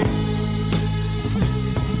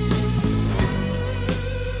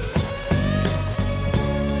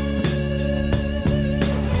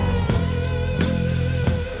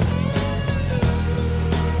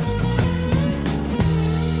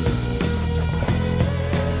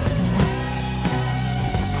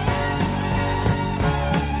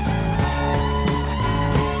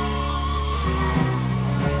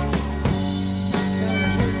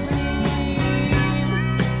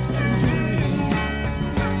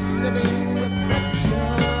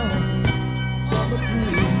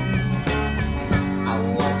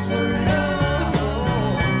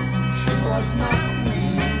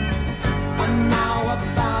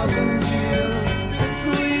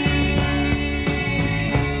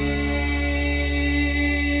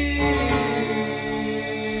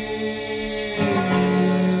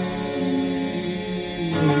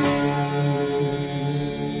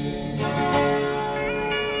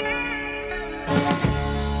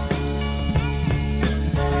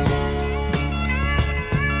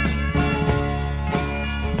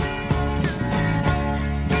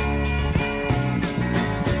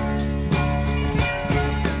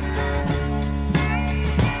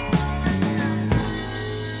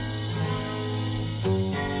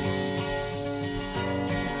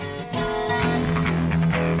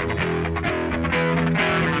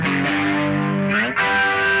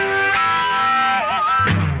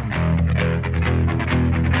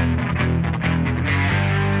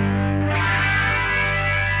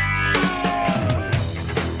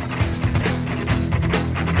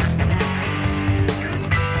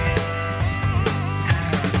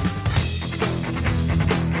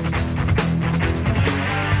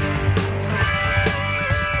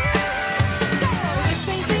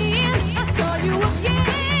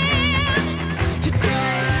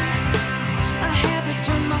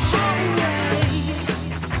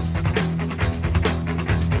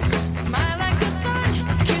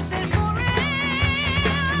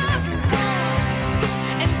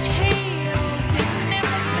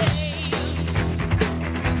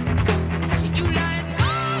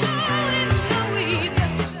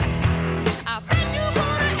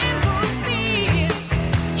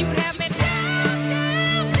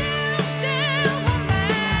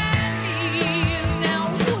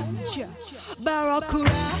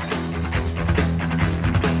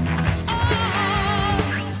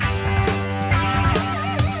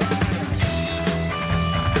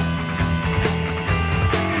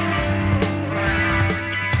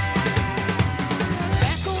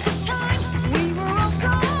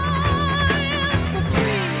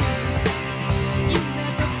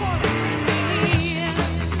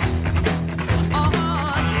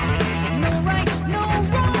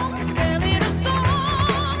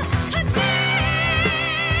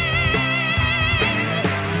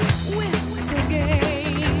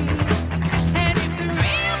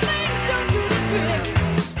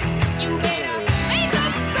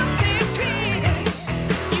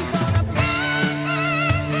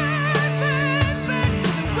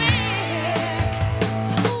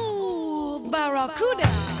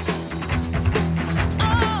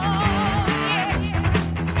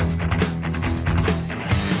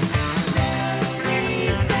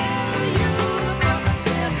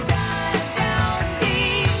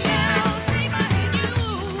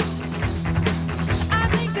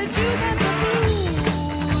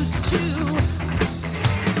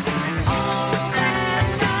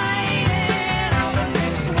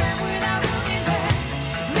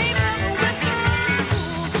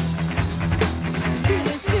 See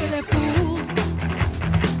this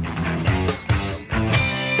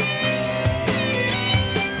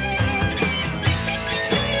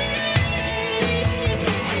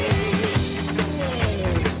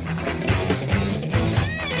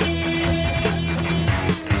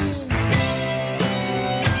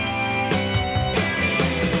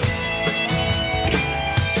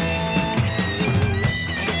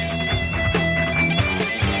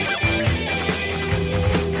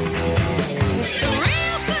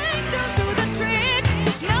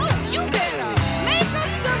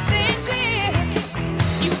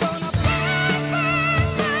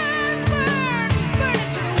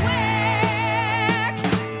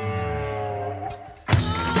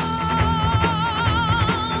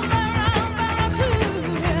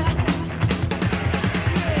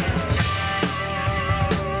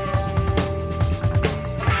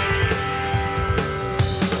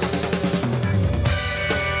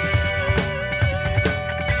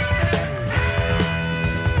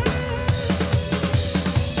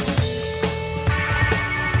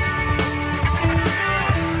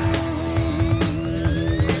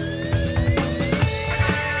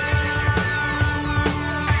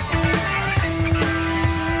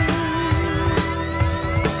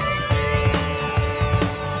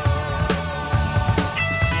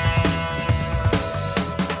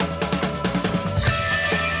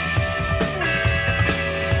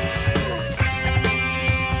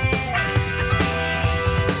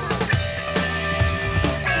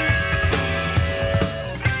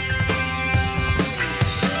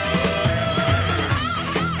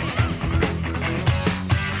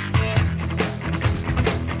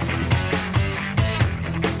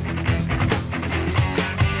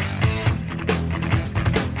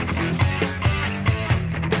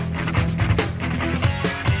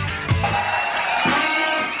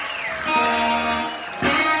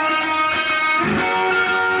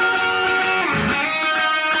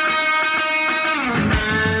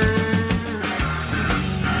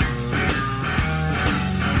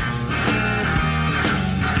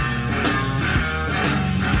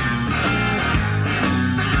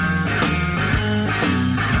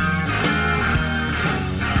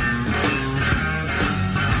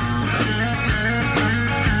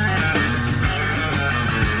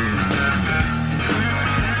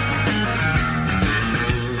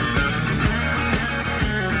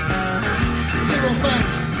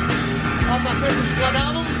one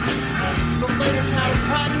of them. No baby child of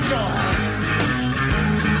pride and joy.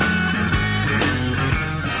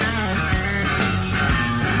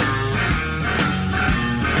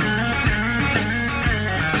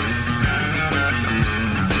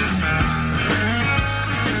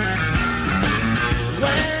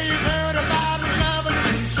 Where you heard about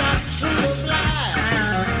loving such a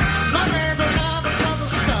blind? My baby lover was the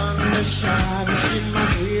sun that shine. She my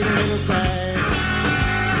sweet little thing.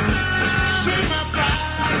 She my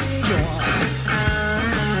pride and joy.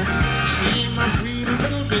 She my sweet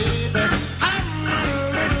little baby. I'm a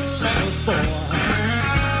little boy.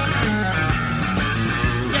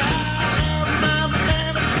 Yeah, I love my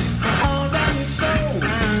baby. My heart and soul.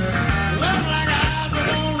 Love like eyes that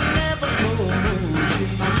won't never close. She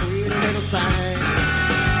my sweet little thing.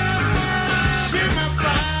 She my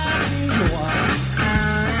pride and joy.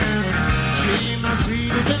 She my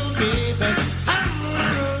sweet little baby. I'm a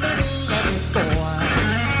little boy.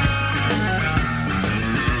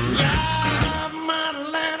 Yeah, I love my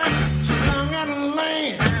Atlanta. She long out of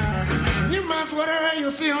land. You must whatever you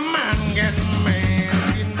see a man getting man.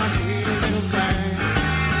 She my sweet little thing.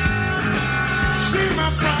 She my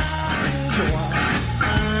pride and joy.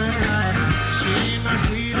 She my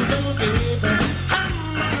sweet little baby.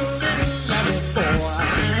 I'm a little boy.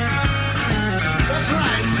 That's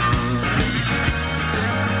right.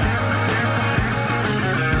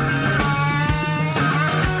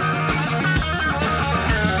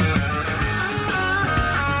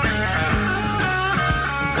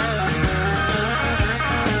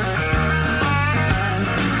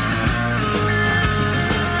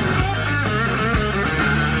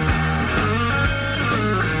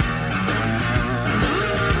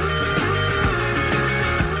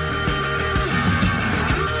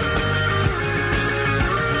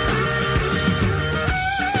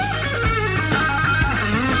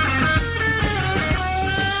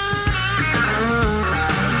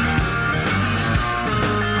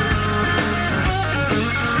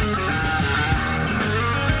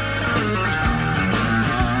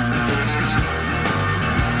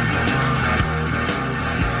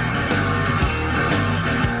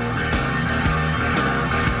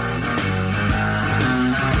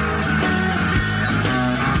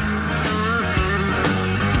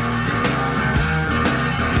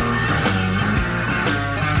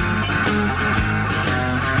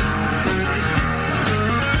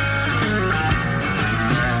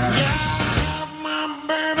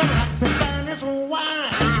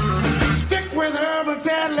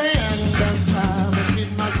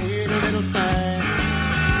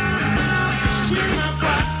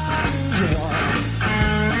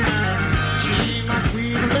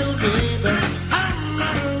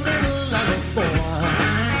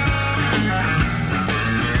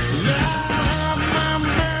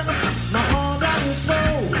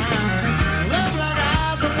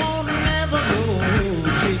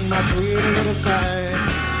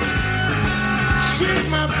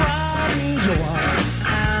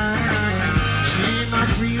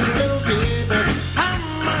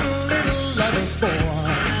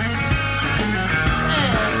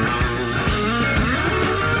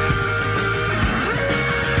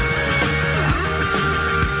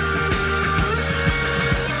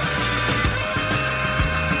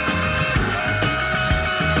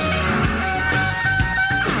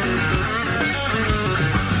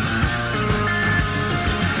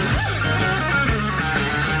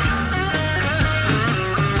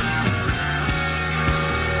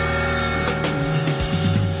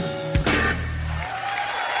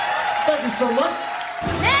 So much.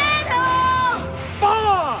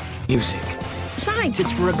 Music. Besides,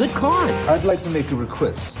 it's for a good cause. I'd like to make a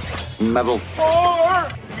request.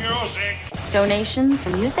 Metal4Music. Donations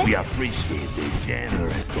and music? We appreciate the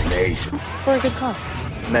generous donation. It's for a good cause.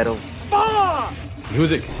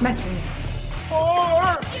 Music. Metal.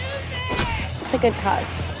 It's a good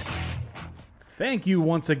cause. Thank you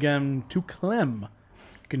once again to Clem.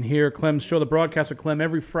 You can hear Clem's show, The Broadcast with Clem,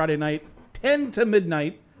 every Friday night, 10 to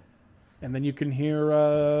midnight. And then you can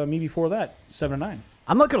hear me before that, 7 to 9.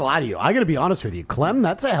 I'm not going to lie to you. I got to be honest with you. Clem,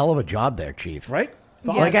 that's a hell of a job there, Chief. Right?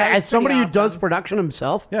 Yeah, Like, that as is somebody pretty who does production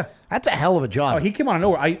himself, Yeah. that's a hell of a job. Oh, he came out of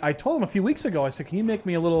nowhere. I told him a few weeks ago, I said, can you make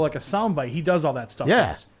me a little, like a sound bite? He does all that stuff. Yeah.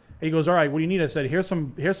 for us. And he goes, all right, what do you need? I said, here's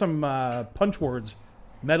some punch words.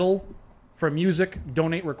 Metal4Music,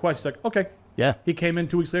 donate request. He's like, okay. Yeah. He came in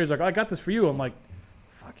 2 weeks later. He's like, I got this for you. I'm like,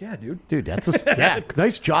 fuck yeah, dude. Dude, that's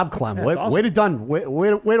nice job, Clem. Yeah, way, it's awesome. way to done. Way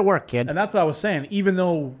to work, kid. And that's what I was saying. Even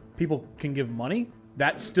though people can give money,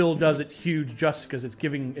 that still does it huge just because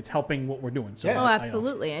it's helping what we're doing. So Oh,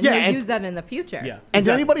 absolutely. And Yeah, you'll and- use that in the future. Yeah. And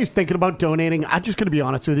to anybody who's thinking about donating, I'm just going to be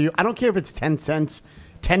honest with you. I don't care if it's 10 cents,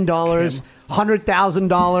 $10,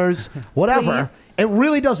 $100,000, whatever. Please. It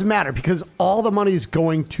really doesn't matter because all the money is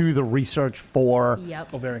going to the research for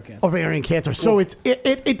ovarian cancer. So it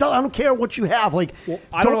I don't care what you have. Like,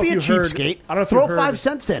 I don't know be if a you heard- cheapskate. I don't know if Throw you heard 5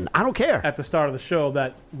 cents in. I don't care. At the start of the show,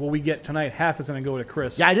 that what we get tonight, half is going to go to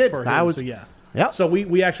Chris. Yeah, I did. For I his, was- so yeah. Yep. So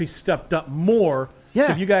we actually stepped up more. Yeah.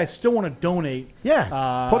 So if you guys still want to donate,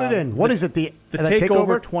 Put it in. What is it? The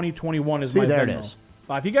TakeOver 2021 is See, my there it Venmo. is.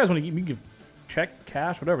 If you guys want to, you can give check,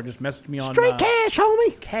 cash, whatever. Just message me on Straight cash,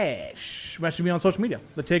 homie. Cash. Message me on social media.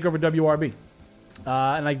 The TakeOver WRB.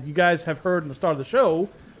 And you guys have heard in the start of the show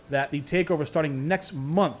that the TakeOver starting next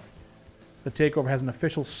month. The TakeOver has an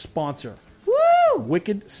official sponsor. Woo!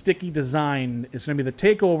 Wicked Sticky Design is going to be the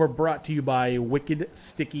TakeOver, brought to you by Wicked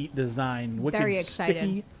Sticky Design. Very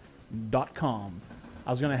excited. WickedSticky.com. I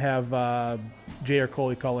was going to have Jay or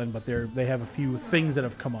Coley call in, but they have a few things that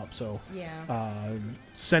have come up. So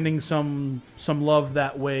sending some love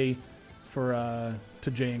that way for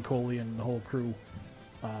to Jay and Coley and the whole crew.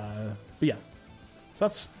 But yeah, so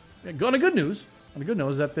that's on the good news. On the good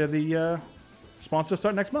news that they're the sponsor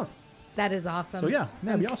start next month. That is awesome. So, yeah,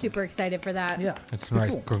 that'd I'm be awesome. super excited for that. Yeah, It's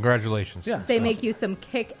nice. cool. Congratulations. Yeah, They make you some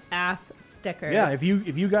kick-ass stickers. Yeah, if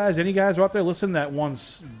you guys, any guys out there listening that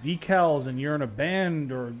wants decals and you're in a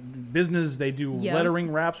band or business, they do Yeah.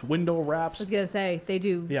 lettering wraps, window I wraps. was going to say, they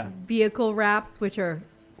do Yeah. vehicle wraps, which are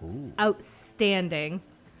outstanding.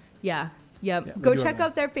 Yeah. Yep. Yeah, they Go do check everything.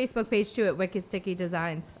 out their Facebook page, too, at Wicked Sticky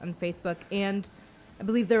Designs on Facebook. And I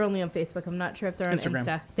believe they're only on Facebook. I'm not sure if they're on Instagram.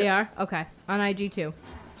 Insta. They are? Okay. On IG, too.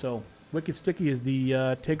 So Wicked Sticky is the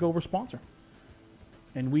TakeOver sponsor.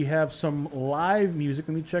 And we have some live music.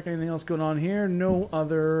 Let me check anything else going on here. No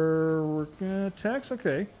other text.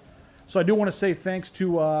 Okay. So I do want to say thanks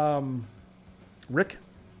to Richard,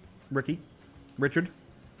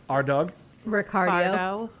 our dog,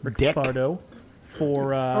 Ricardo. Rick Dick. Fardo, for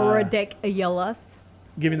Ridiculous.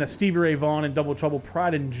 giving the Stevie Ray Vaughan and Double Trouble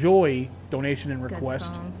Pride and Joy donation and Good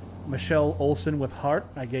request. song. Michelle Olsen with Heart.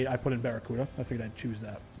 I put in Barracuda. I figured I'd choose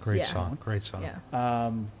that. Great Yeah. song. Great song.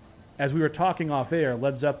 Yeah. As we were talking off air,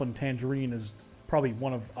 Led Zeppelin Tangerine is probably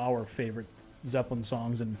one of our favorite Zeppelin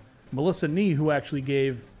songs. And Melissa Nee, who actually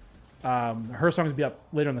gave her songs to be up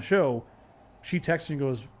later in the show, she texted and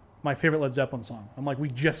goes, "My favorite Led Zeppelin song." I'm like, we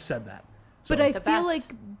just said that. So But I feel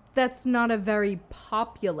like that's not a very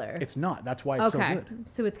popular. it's not. That's why it's okay. so good.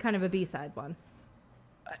 So it's kind of a B-side one.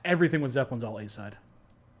 Everything with Zeppelin's all A-side.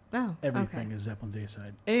 Oh, Everything okay. is Zeppelin's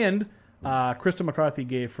A-side. And Krista McCarthy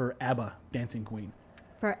gave for ABBA, Dancing Queen.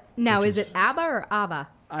 Now, Which is it ABBA or ABBA?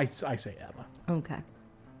 I say ABBA. Okay.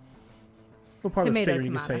 What part of the Tomato, state are you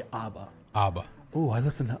going to say tomato. ABBA? ABBA. Oh, I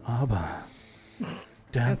listen to ABBA.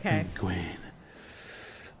 Dancing Okay. Queen.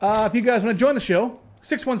 If you guys want to join the show,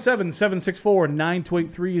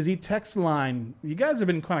 617-764-9283 is the text line. You guys have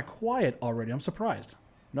been kind of quiet already. I'm surprised.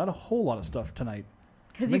 Not a whole lot of stuff tonight.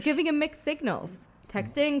 Because you're giving him mixed signals.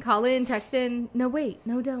 Text in, call in, text in. No, wait.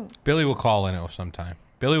 No, don't. Billy will call in sometime.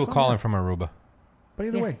 Billy will call in from Aruba. But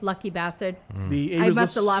either Yeah, way, lucky bastard. the I Abrams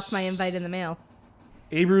must have lost my invite in the mail.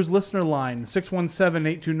 Abrams listener line,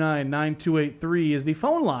 617-829-9283 is the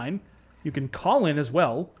phone line. You can call in as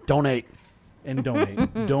well. Donate. And donate.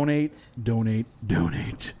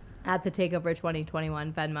 donate. At the TakeOver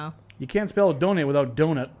 2021 Venmo. You can't spell donate without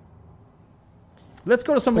donut. Let's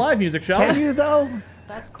go to some live music, shall we? Can you, though?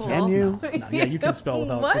 That's cool. Can you? No, yeah, you can spell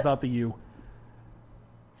What? without the U.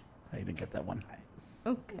 I didn't get that one.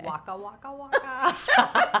 Okay. Waka waka waka.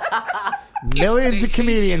 Millions of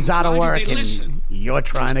comedians out of work, and you're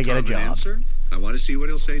trying to get a job. I want to see what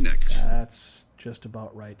he'll say next. That's just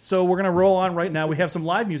about right. So we're going to roll on right now. We have some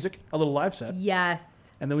live music, a little live set. Yes.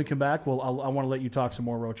 And then we come back. I want to let you talk some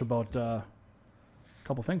more, Roach, about a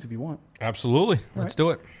couple things if you want. Absolutely. Let's do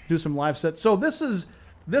it. Do some live sets. So this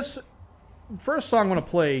first song I'm going to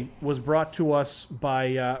play was brought to us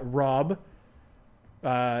by Rob,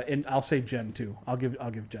 and I'll say Jen too. I'll give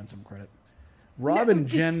Jen some credit. Rob and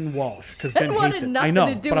Jen Walsh, because Jen wanted hates it. nothing I know,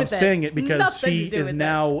 to do but I'm with it. saying it because Nothing she to do is with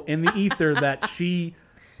now in the ether that she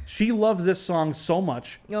loves this song so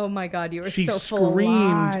much. Oh my God, you were She so full of screamed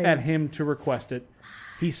lies. at him to request it.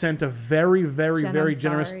 He sent a very, very, Jen, very I'm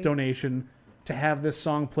generous sorry. donation to have this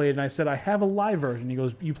song played. And I said, I have a live version. He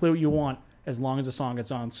goes, you play what you want as long as the song gets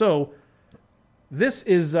on. So this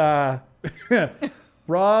is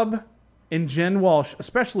Rob and Jen Walsh,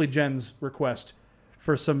 especially Jen's request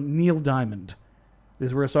for some Neil Diamond. This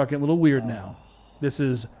is where it's starting to get a little weird now. This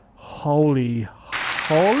is Holy.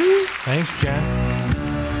 Thanks,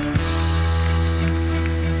 Jen.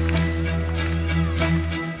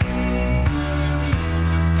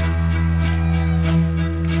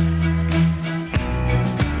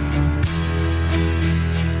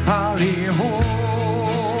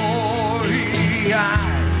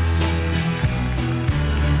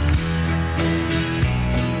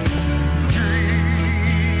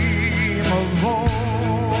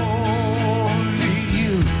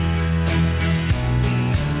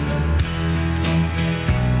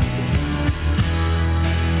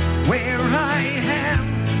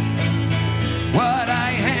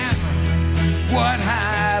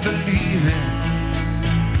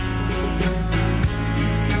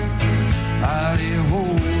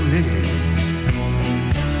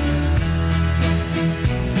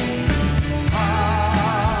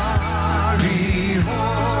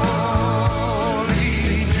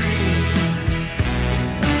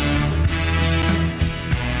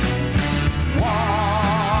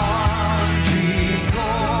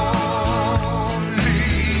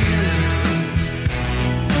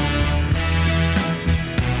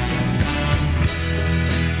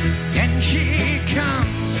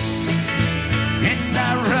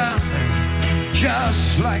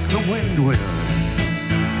 wind will.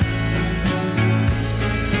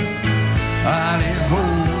 Holy,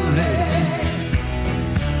 holy.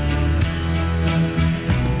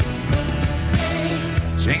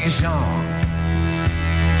 Sing a song.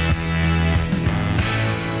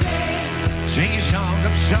 Sing a song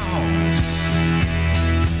of songs.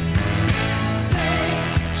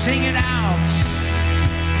 Sing it out.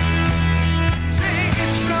 Sing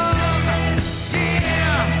it strong.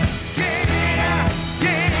 Yeah, yeah,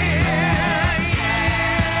 yeah, yeah.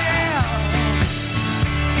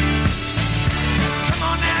 Come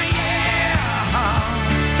on now, yeah.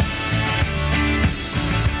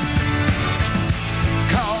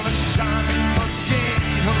 Call the sun in the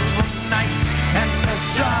dead of the night, and the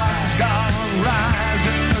sun's gonna rise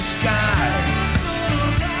in the sky.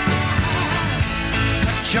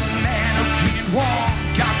 Touch a man who can't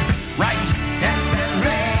walk upright, and that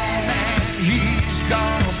red man, he's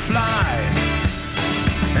gonna fly.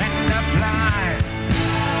 And I fly.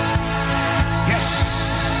 Yes.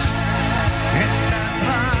 And I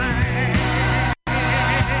fly.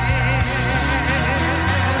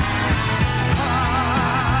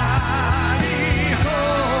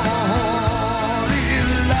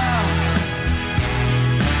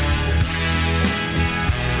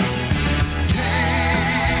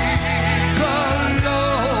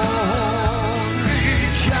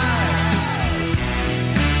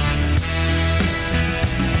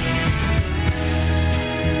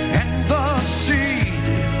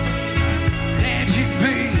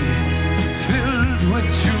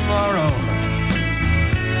 Tomorrow,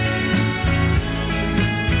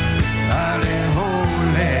 holy,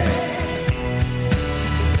 holy.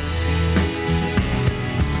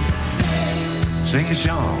 Sing a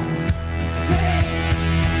song.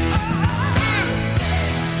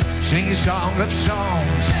 Sing a song of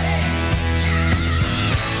songs.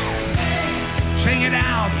 Sing it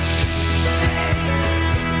out.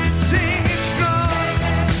 Sing it strong.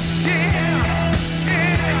 Yeah,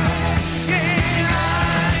 yeah,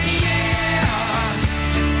 yeah.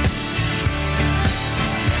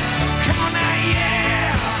 Come on now, yeah.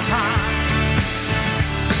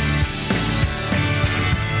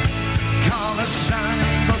 Call the sun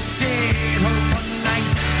the dead of the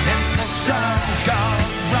night, and the sun's gonna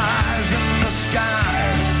rise in the sky.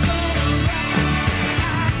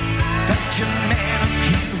 Touch a man who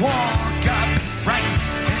can't walk upright,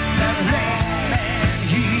 and that red man,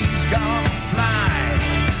 he's gonna fly.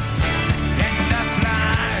 And I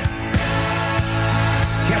fly.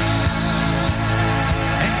 Yes.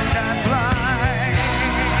 And I fly.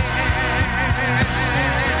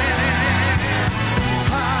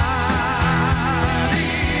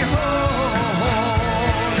 Holy, holy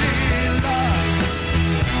love.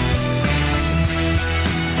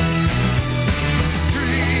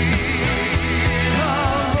 Dream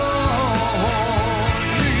of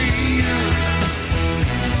only you.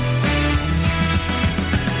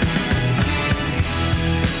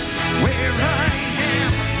 Where I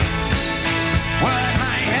am, what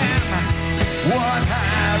I am, what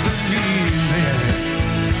I believe in.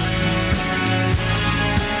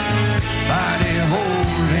 Body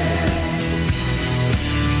holy,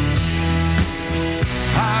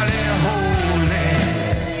 body holy.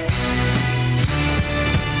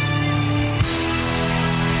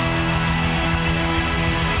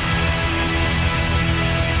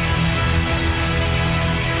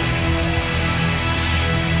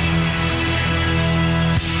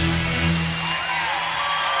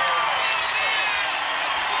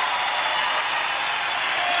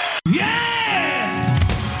 Yeah!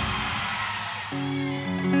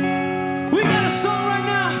 We got a song right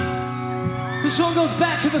now. This one goes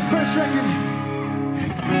back to the first record.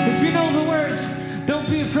 If you know the words, don't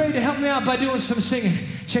be afraid to help me out by doing some singing.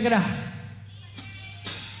 Check it out.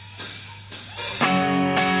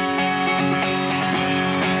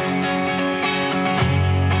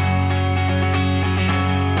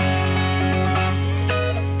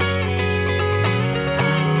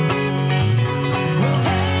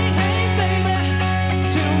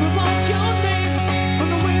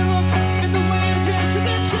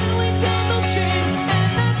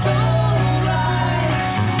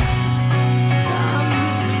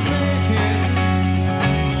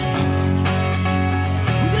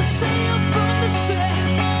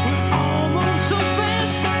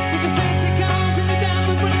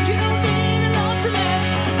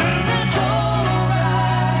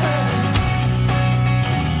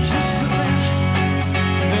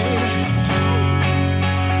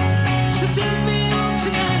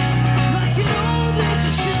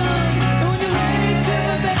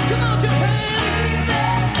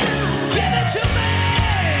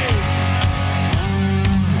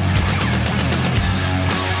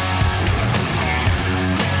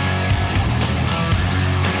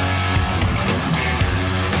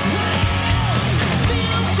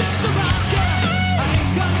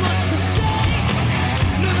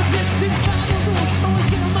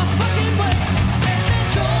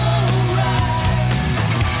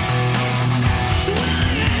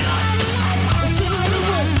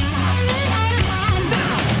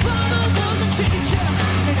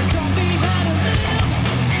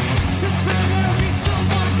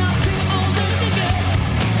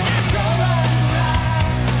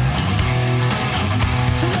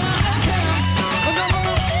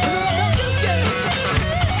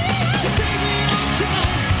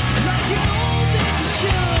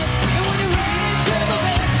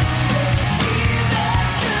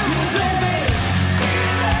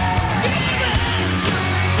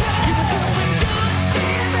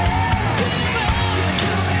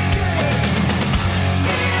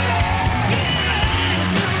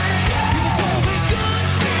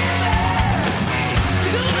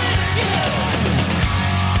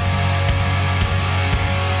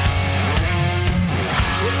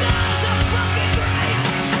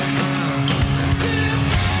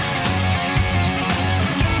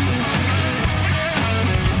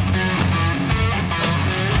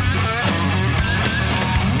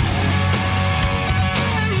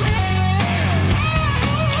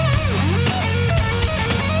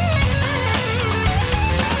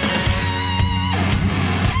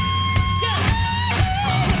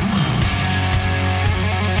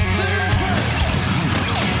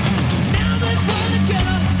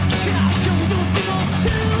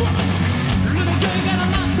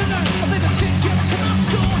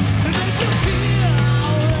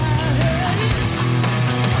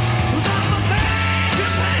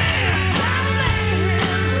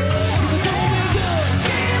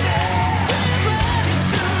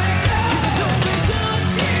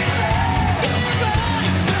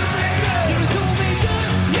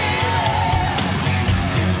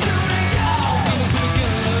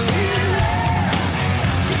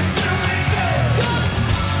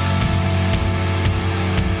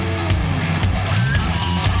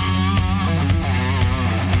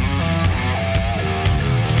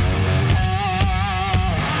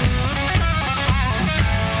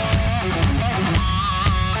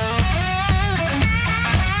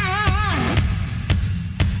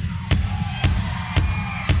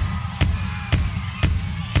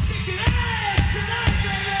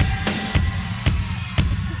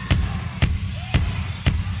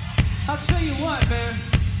 I'll tell you what, man.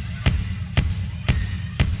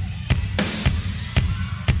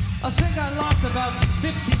 I think I lost about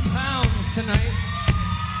 50 pounds tonight.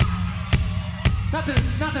 Not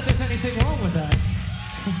that there's anything wrong with that.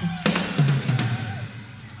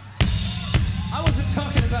 I wasn't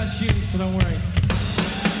talking about you, so don't worry.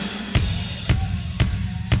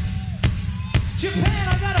 Japan,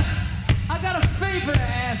 I got a favor to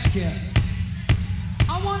ask you.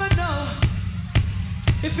 I want to know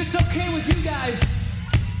if it's okay with you guys,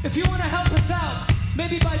 if you want to help us out,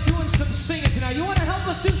 maybe by doing some singing tonight. You want to help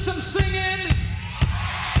us do some singing?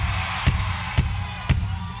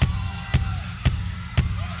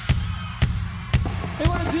 They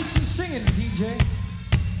want to do some singing, PJ.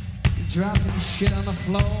 You're dropping shit on the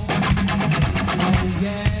floor. Oh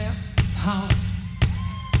yeah, how?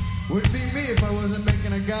 Wouldn't be me if I wasn't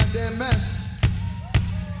making a goddamn mess.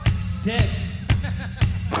 Dead.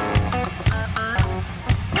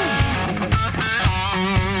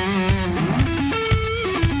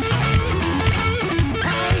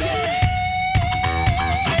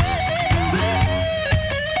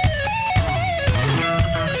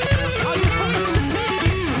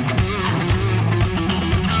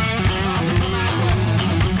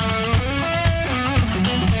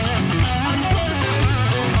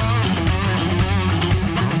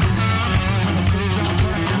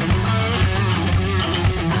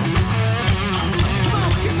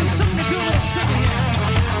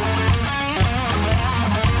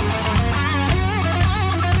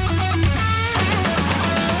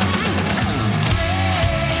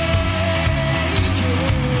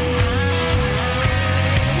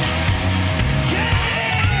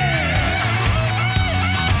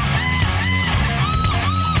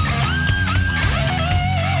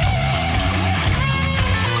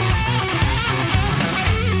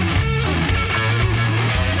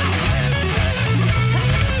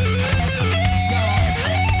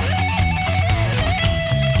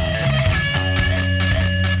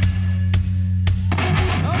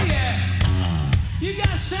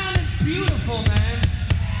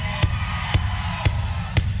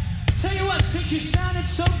 Since you sounded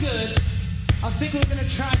so good, I think we're gonna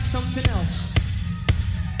try something else.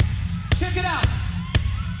 Check it out.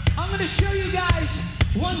 I'm gonna show you guys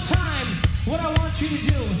one time what I want you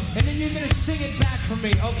to do, and then you're gonna sing it back for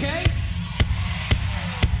me, okay?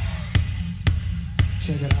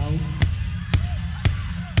 Check it out.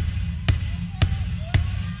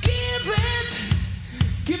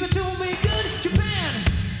 Give it to me good, Japan.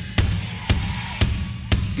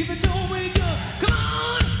 Give it to me good, come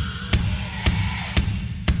on.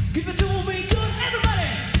 Give it to me good, everybody.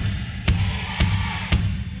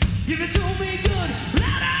 Give it to me good,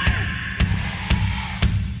 louder.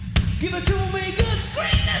 Give it to me good,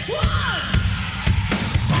 scream this one.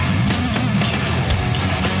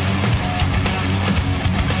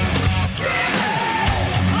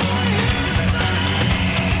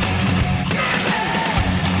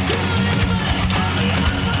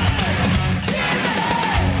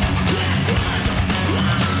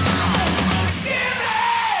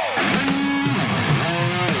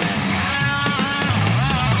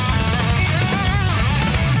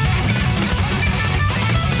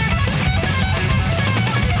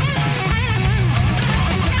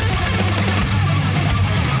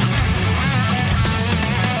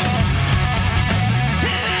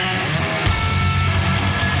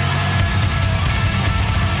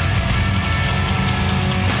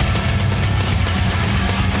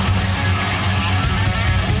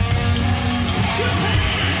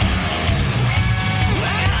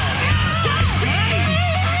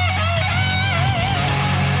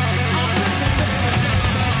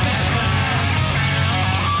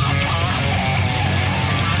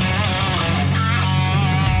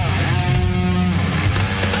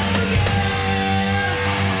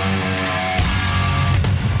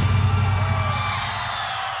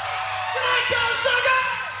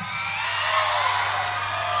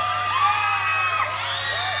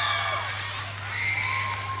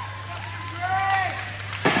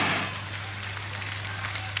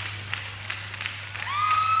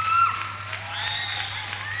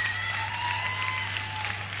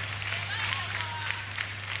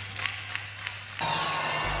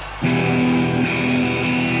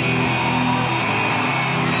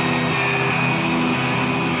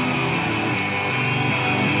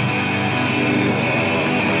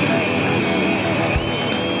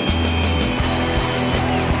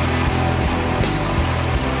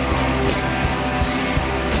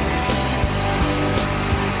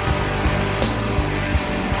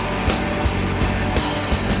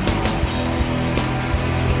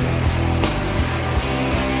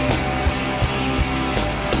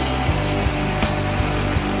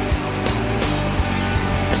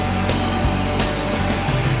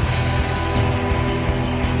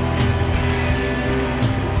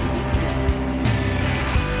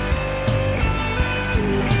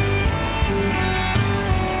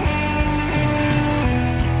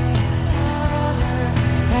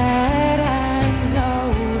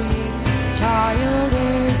 child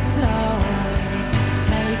is slowly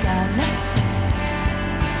taken.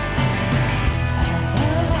 And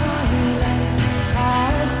the violence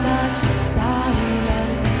caused such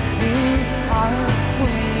silence. Who are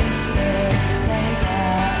we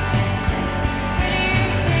mistaken?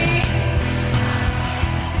 Please see.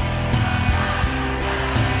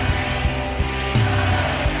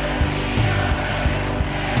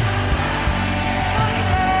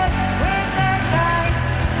 Fighting with their tanks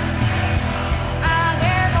and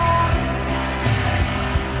their bombs.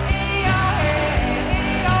 In your head,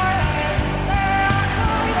 they are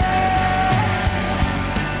calling.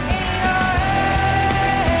 In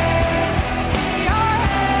your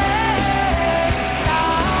head,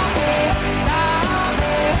 zombie,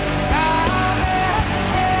 zombie, zombie.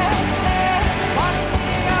 What's in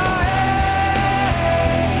your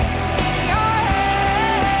head? In your head, zombie,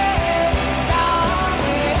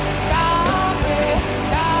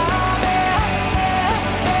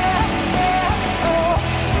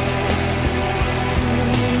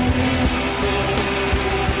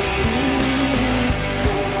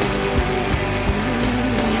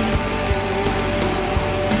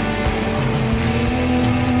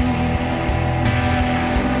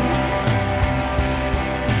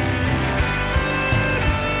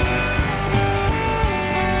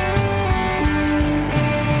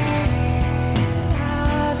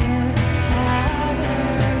 zombie, zombie.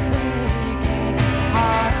 Others breaking,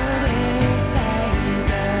 heart is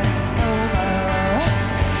taken over.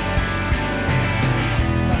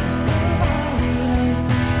 Violence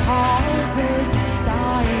causes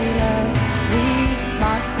silence. We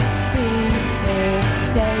must be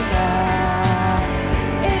mistaken.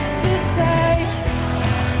 It's the same.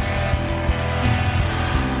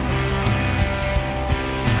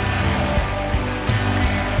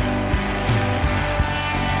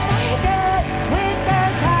 Fighting with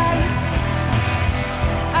their tanks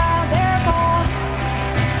and their bombs.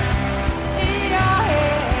 In your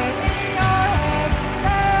head, they are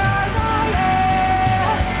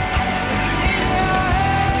dying. In your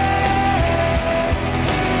head,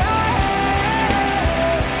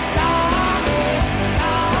 zombie,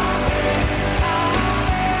 zombie,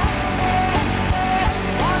 zombie.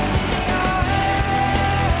 What's in your head?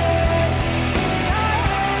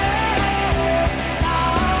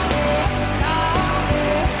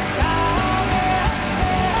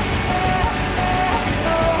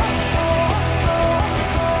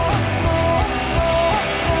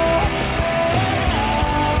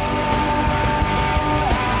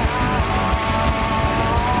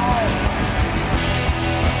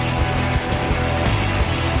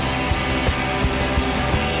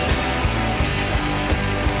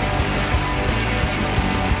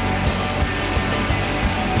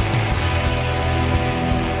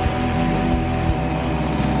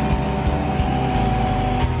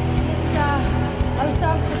 I was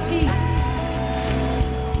talking for peace.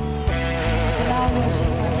 It's a long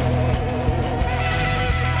wishes.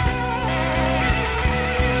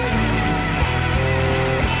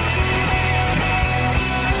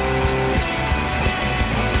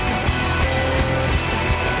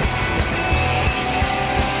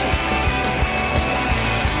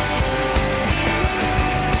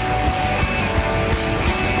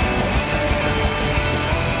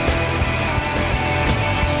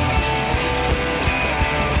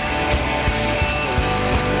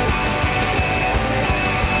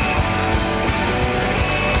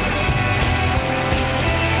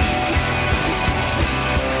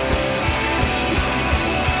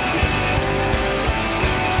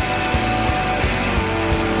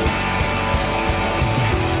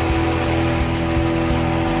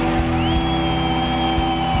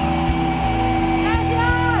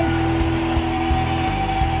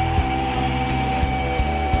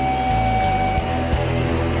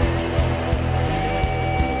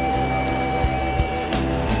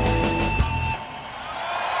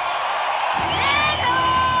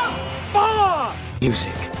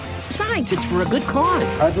 Music. Besides, it's for a good cause.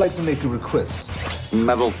 I'd like to make a request.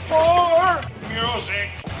 Metal4Music.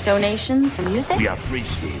 Donations and music? We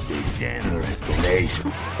appreciate the generous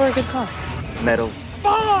donation. It's for a good cause.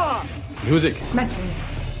 Music. Metal.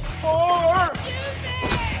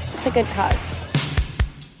 It's a good cause.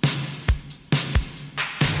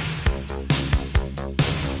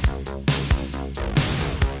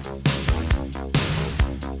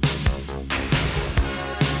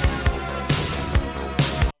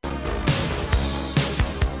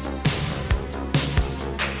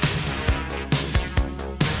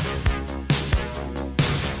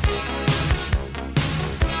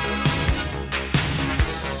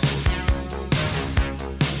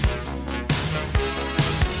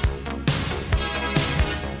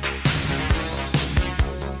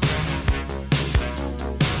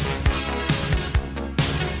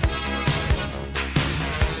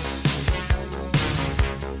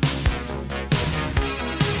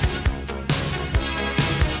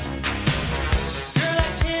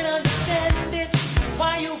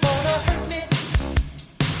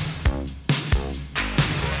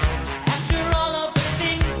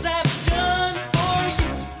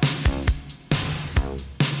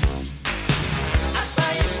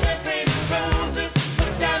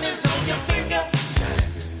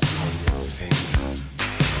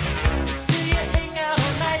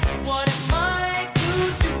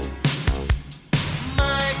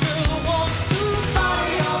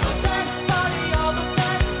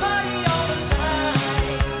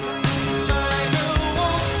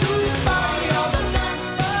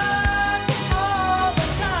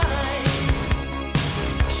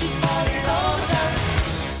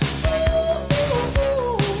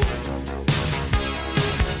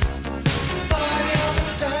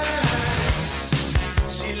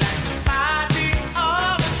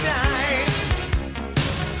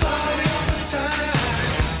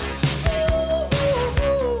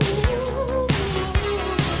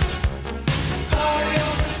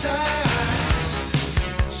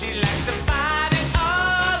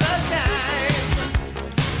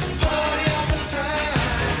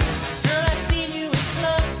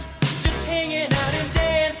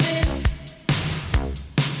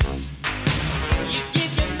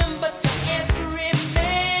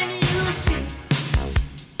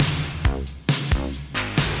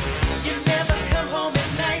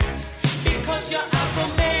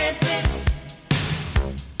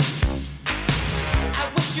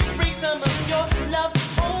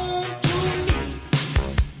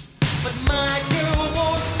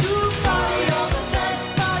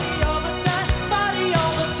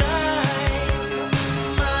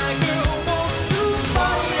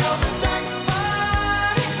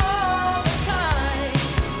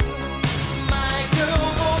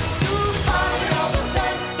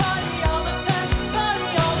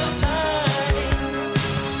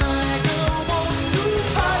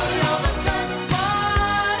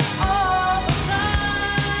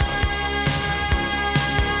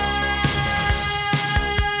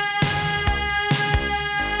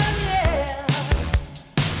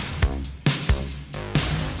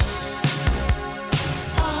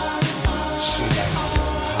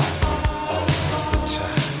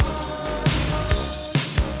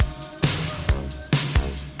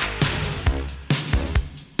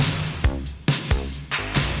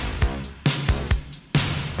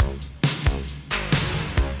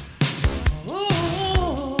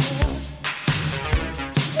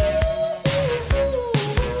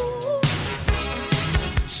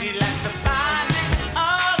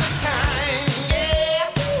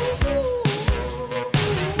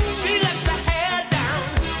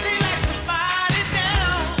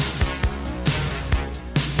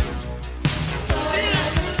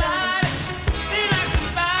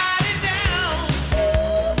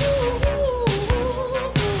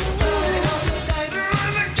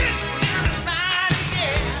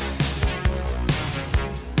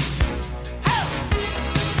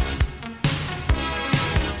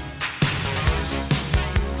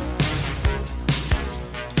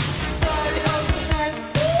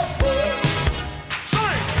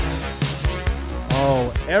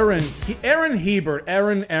 Aaron Hebert.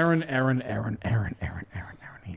 Aaron.